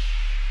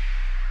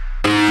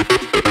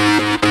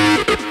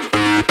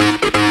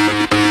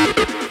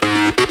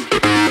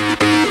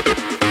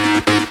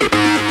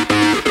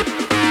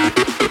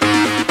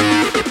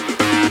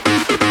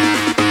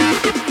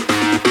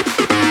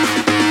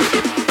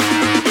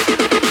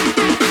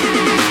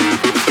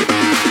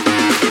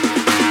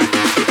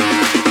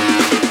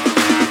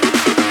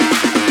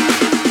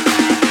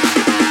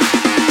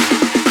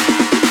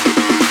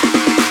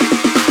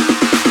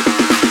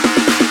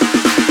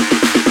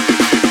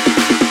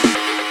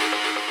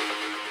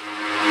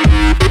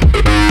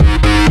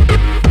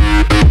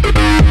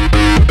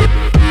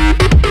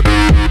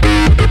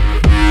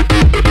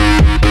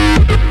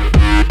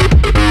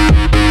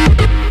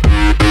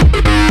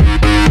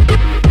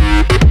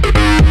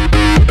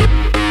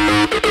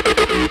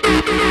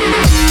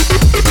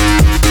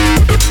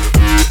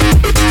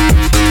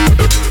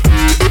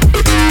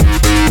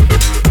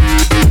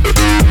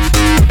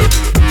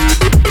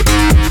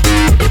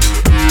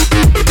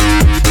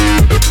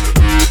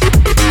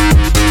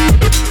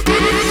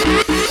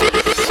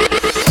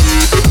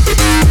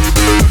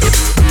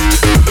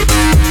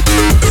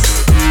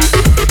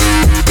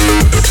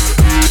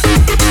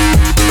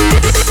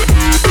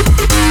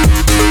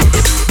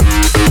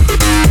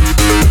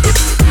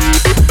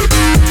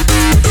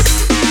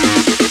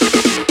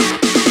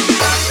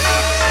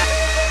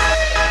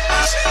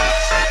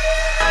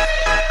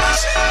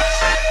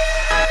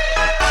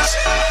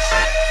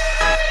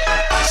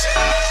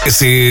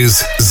 This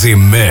is The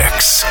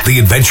Mix. The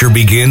adventure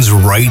begins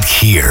right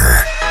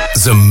here.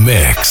 The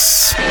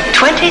Mix.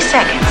 20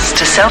 seconds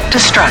to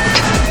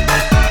self-destruct.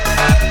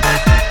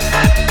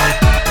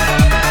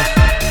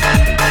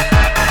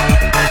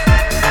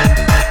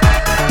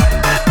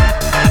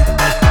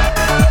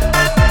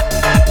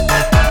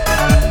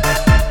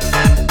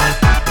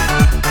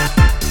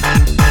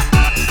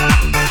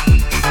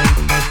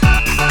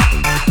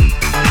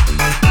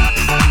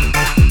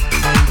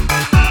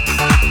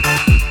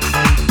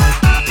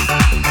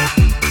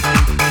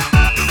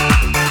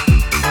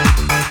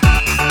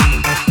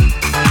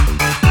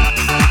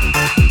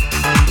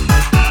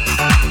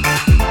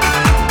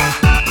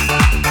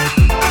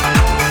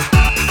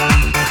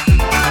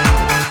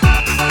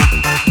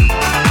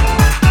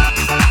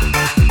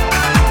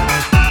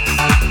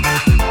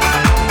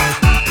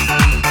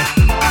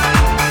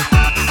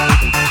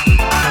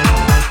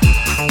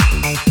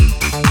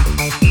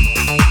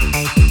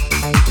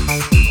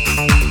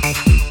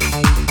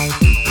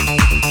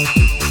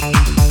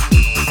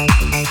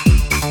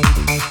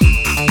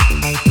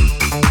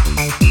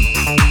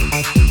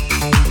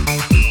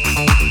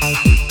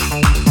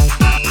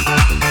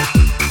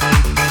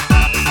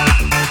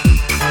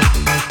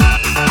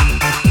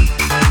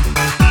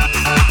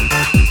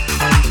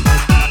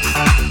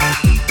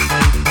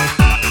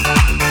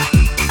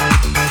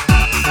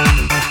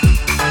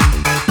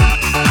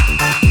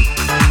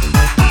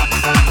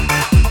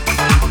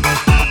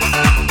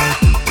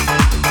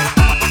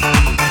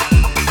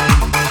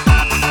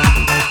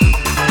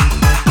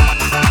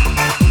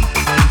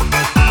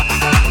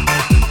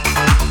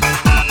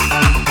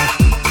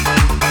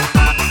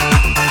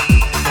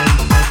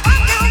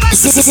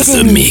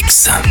 The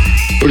Mix.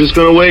 We're just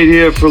gonna wait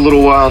here for a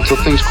little while until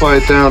things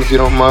quiet down, if you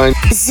don't mind.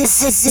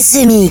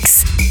 The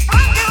Mix.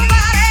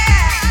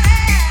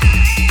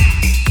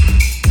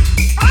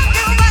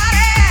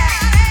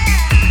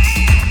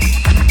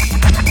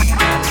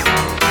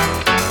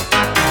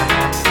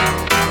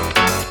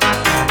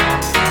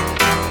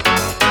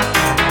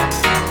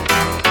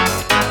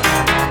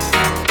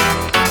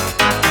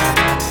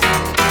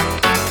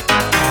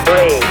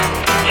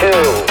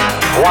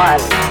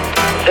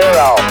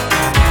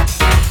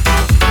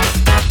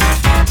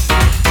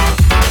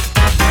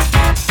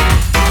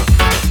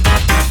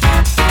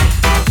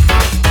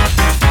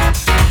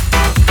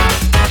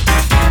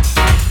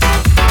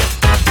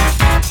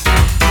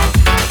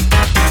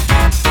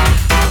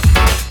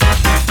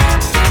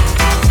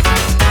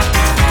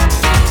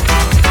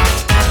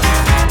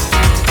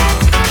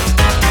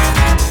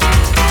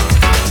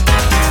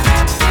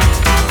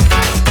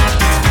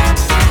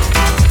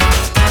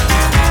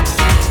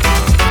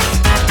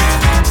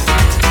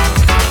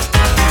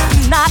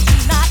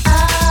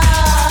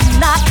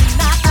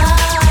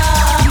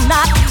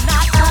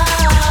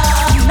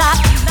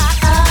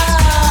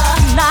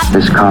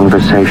 This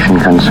conversation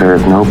can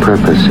serve no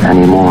purpose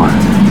anymore.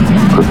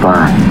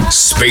 Goodbye.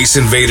 Space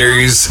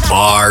Invaders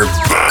are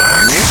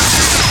back.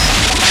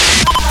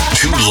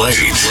 Too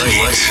late.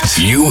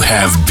 You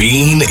have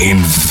been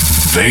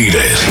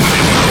invaded.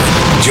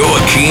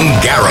 Joaquin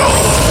Garrow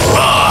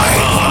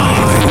live.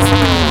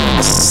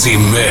 The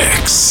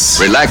Mix.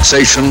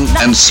 Relaxation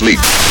and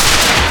sleep.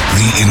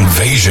 The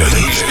invasion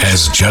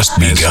has just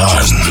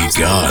begun.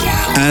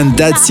 And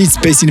that's it,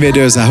 Space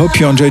Invaders. I hope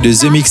you enjoyed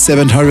the Mix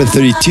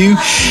 732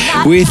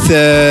 with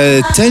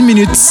 10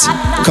 minutes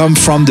come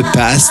from the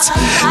past,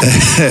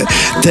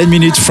 10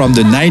 minutes from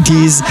the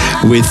 90s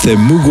with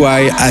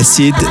Mugwai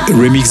Acid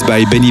remixed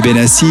by Benny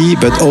Benassi,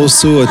 but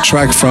also a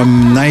track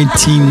from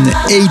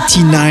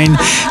 1989,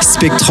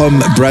 Spectrum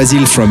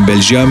Brazil from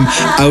Belgium,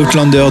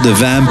 Outlander the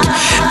Vamp,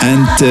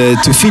 And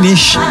to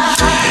finish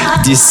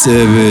this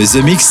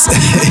the mix,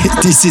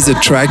 this is a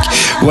track,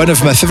 one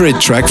of my favorite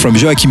tracks from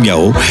Joachim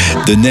Garraud.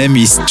 The name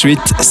is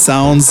Street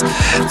Sounds.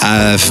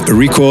 I've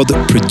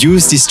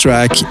produced this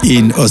track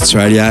in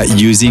Australia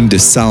using the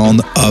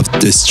sound of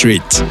the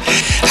street.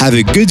 Have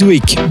a good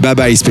week. Bye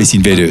bye, Space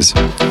Invaders.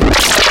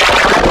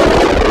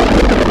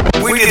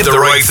 We did the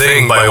right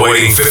thing by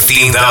waiting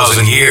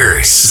 15,000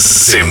 years.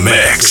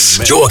 Z-Mix.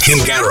 Joachim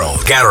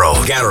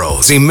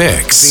Garraud.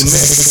 Z-Mix.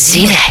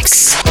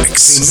 Z-Mix.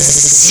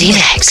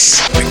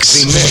 Z-Mix.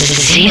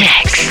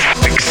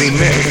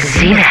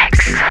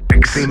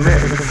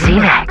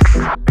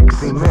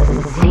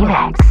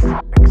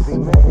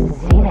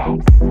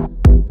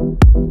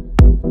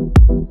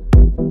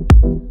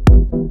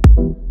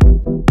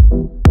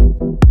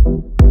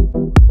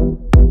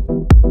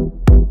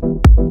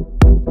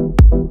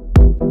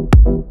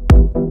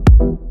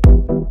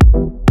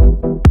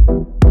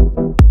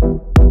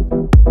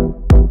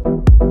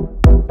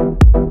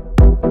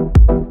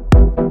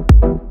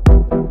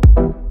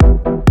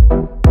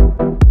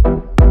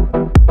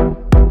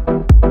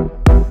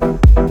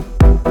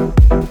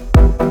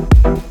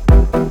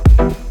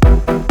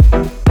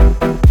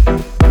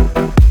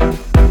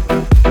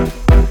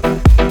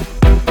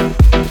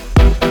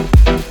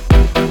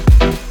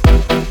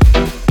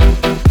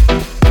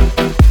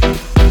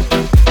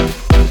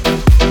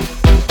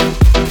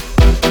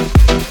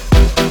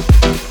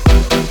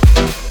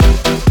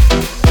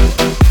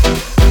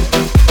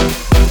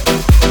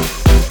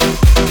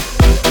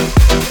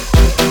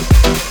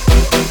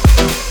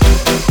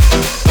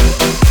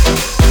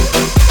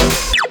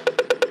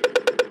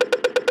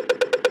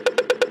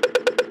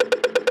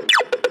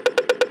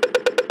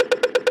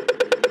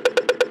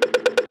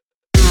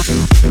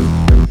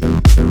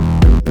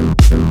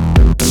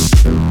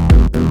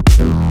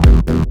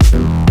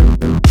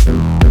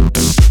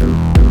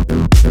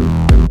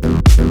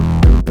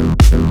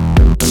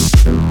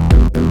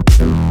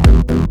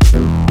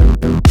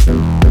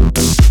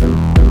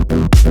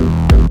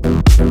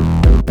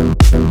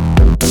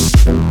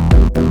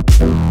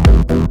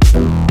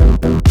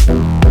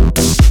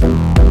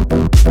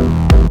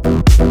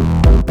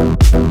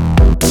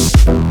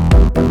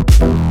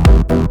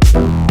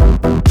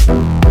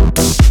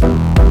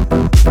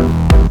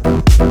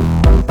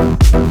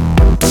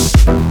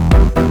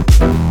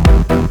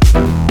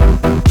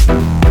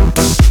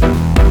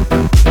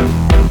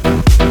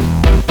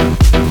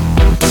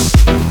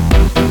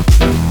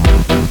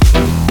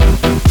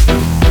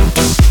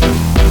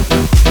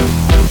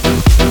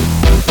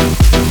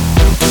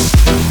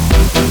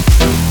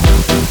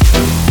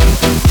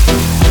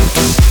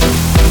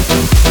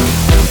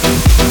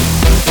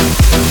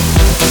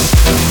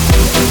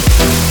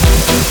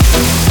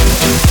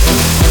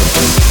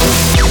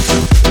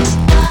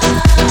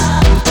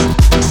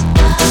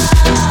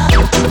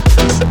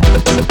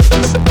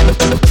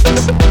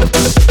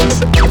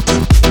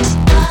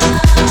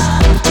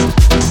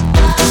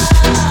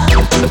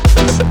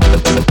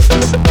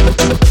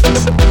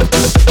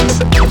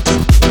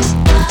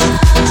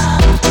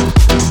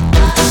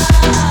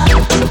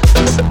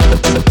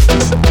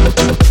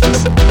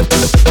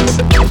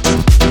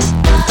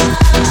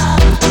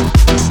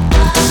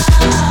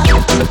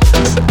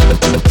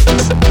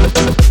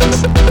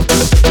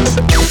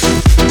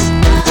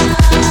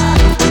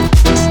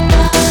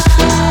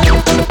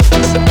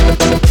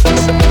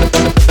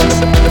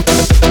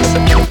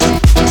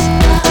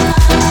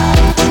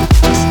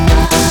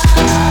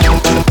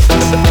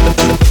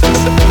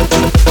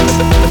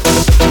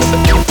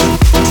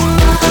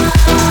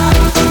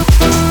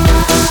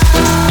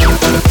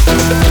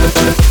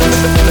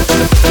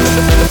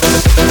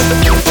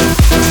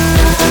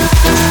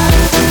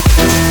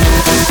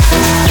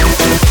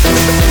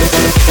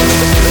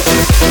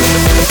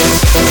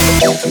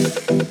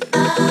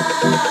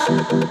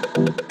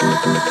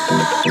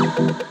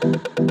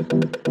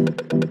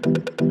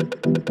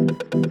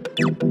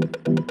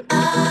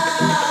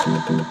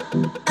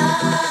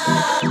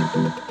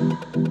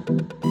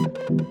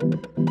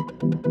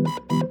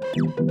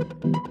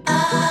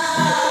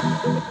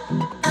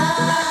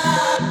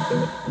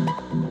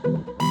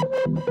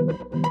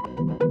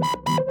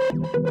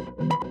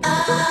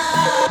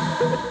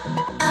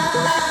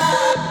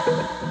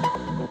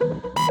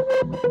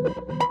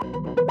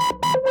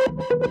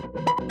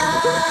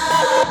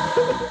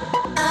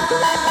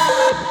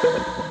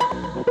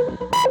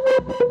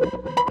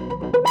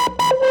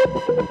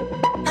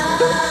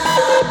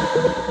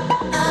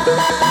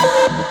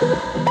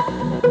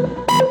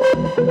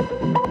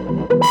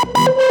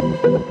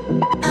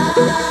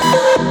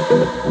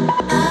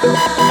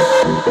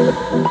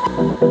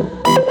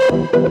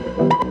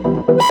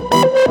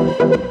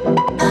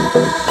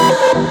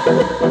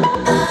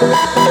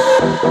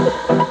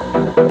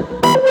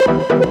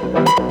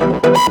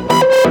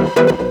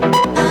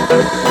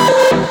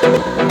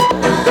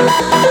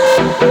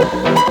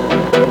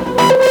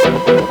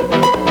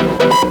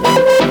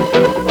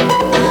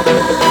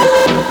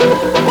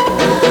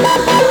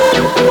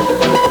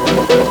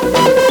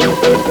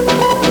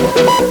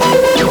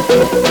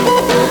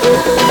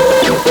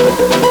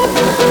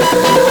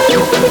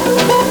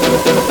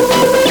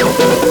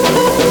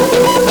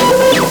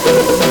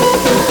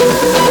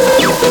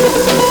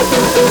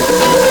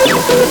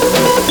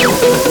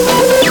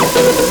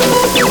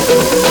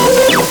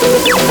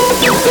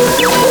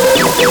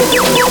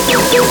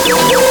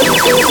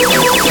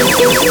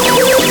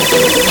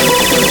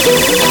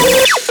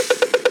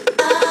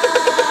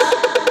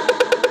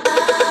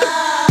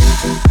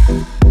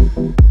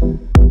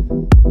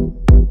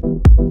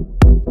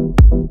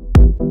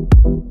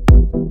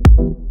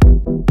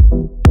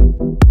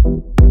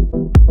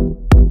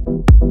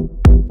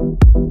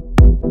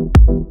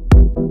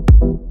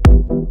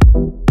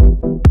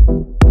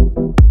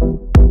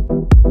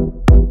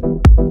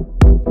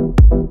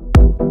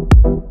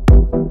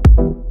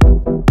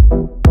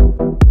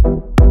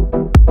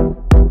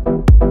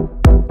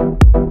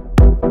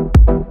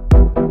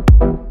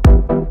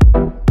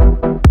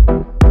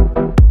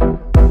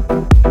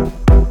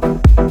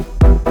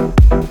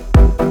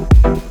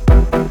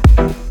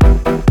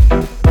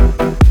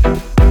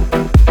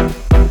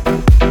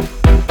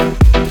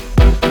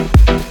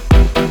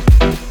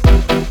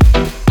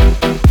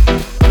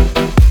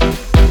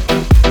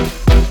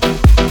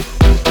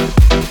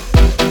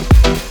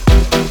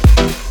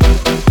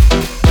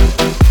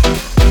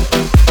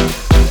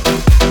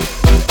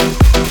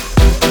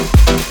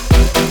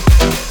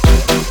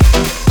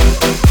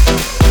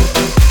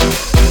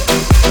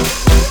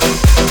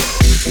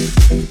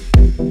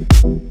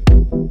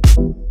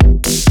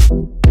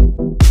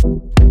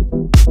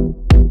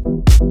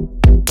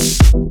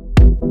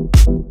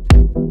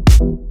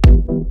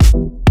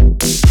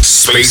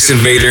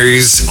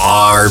 Invaders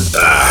are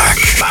back.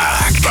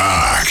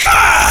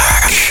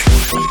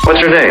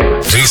 What's your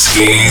name? This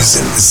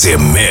is The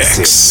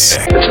Mix.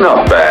 It's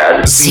not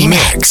bad. The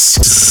Mix.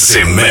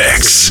 The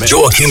Mix.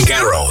 Joachim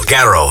Garraud.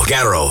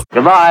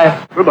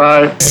 Goodbye.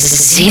 Goodbye.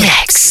 The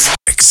Mix.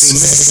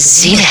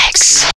 The Mix.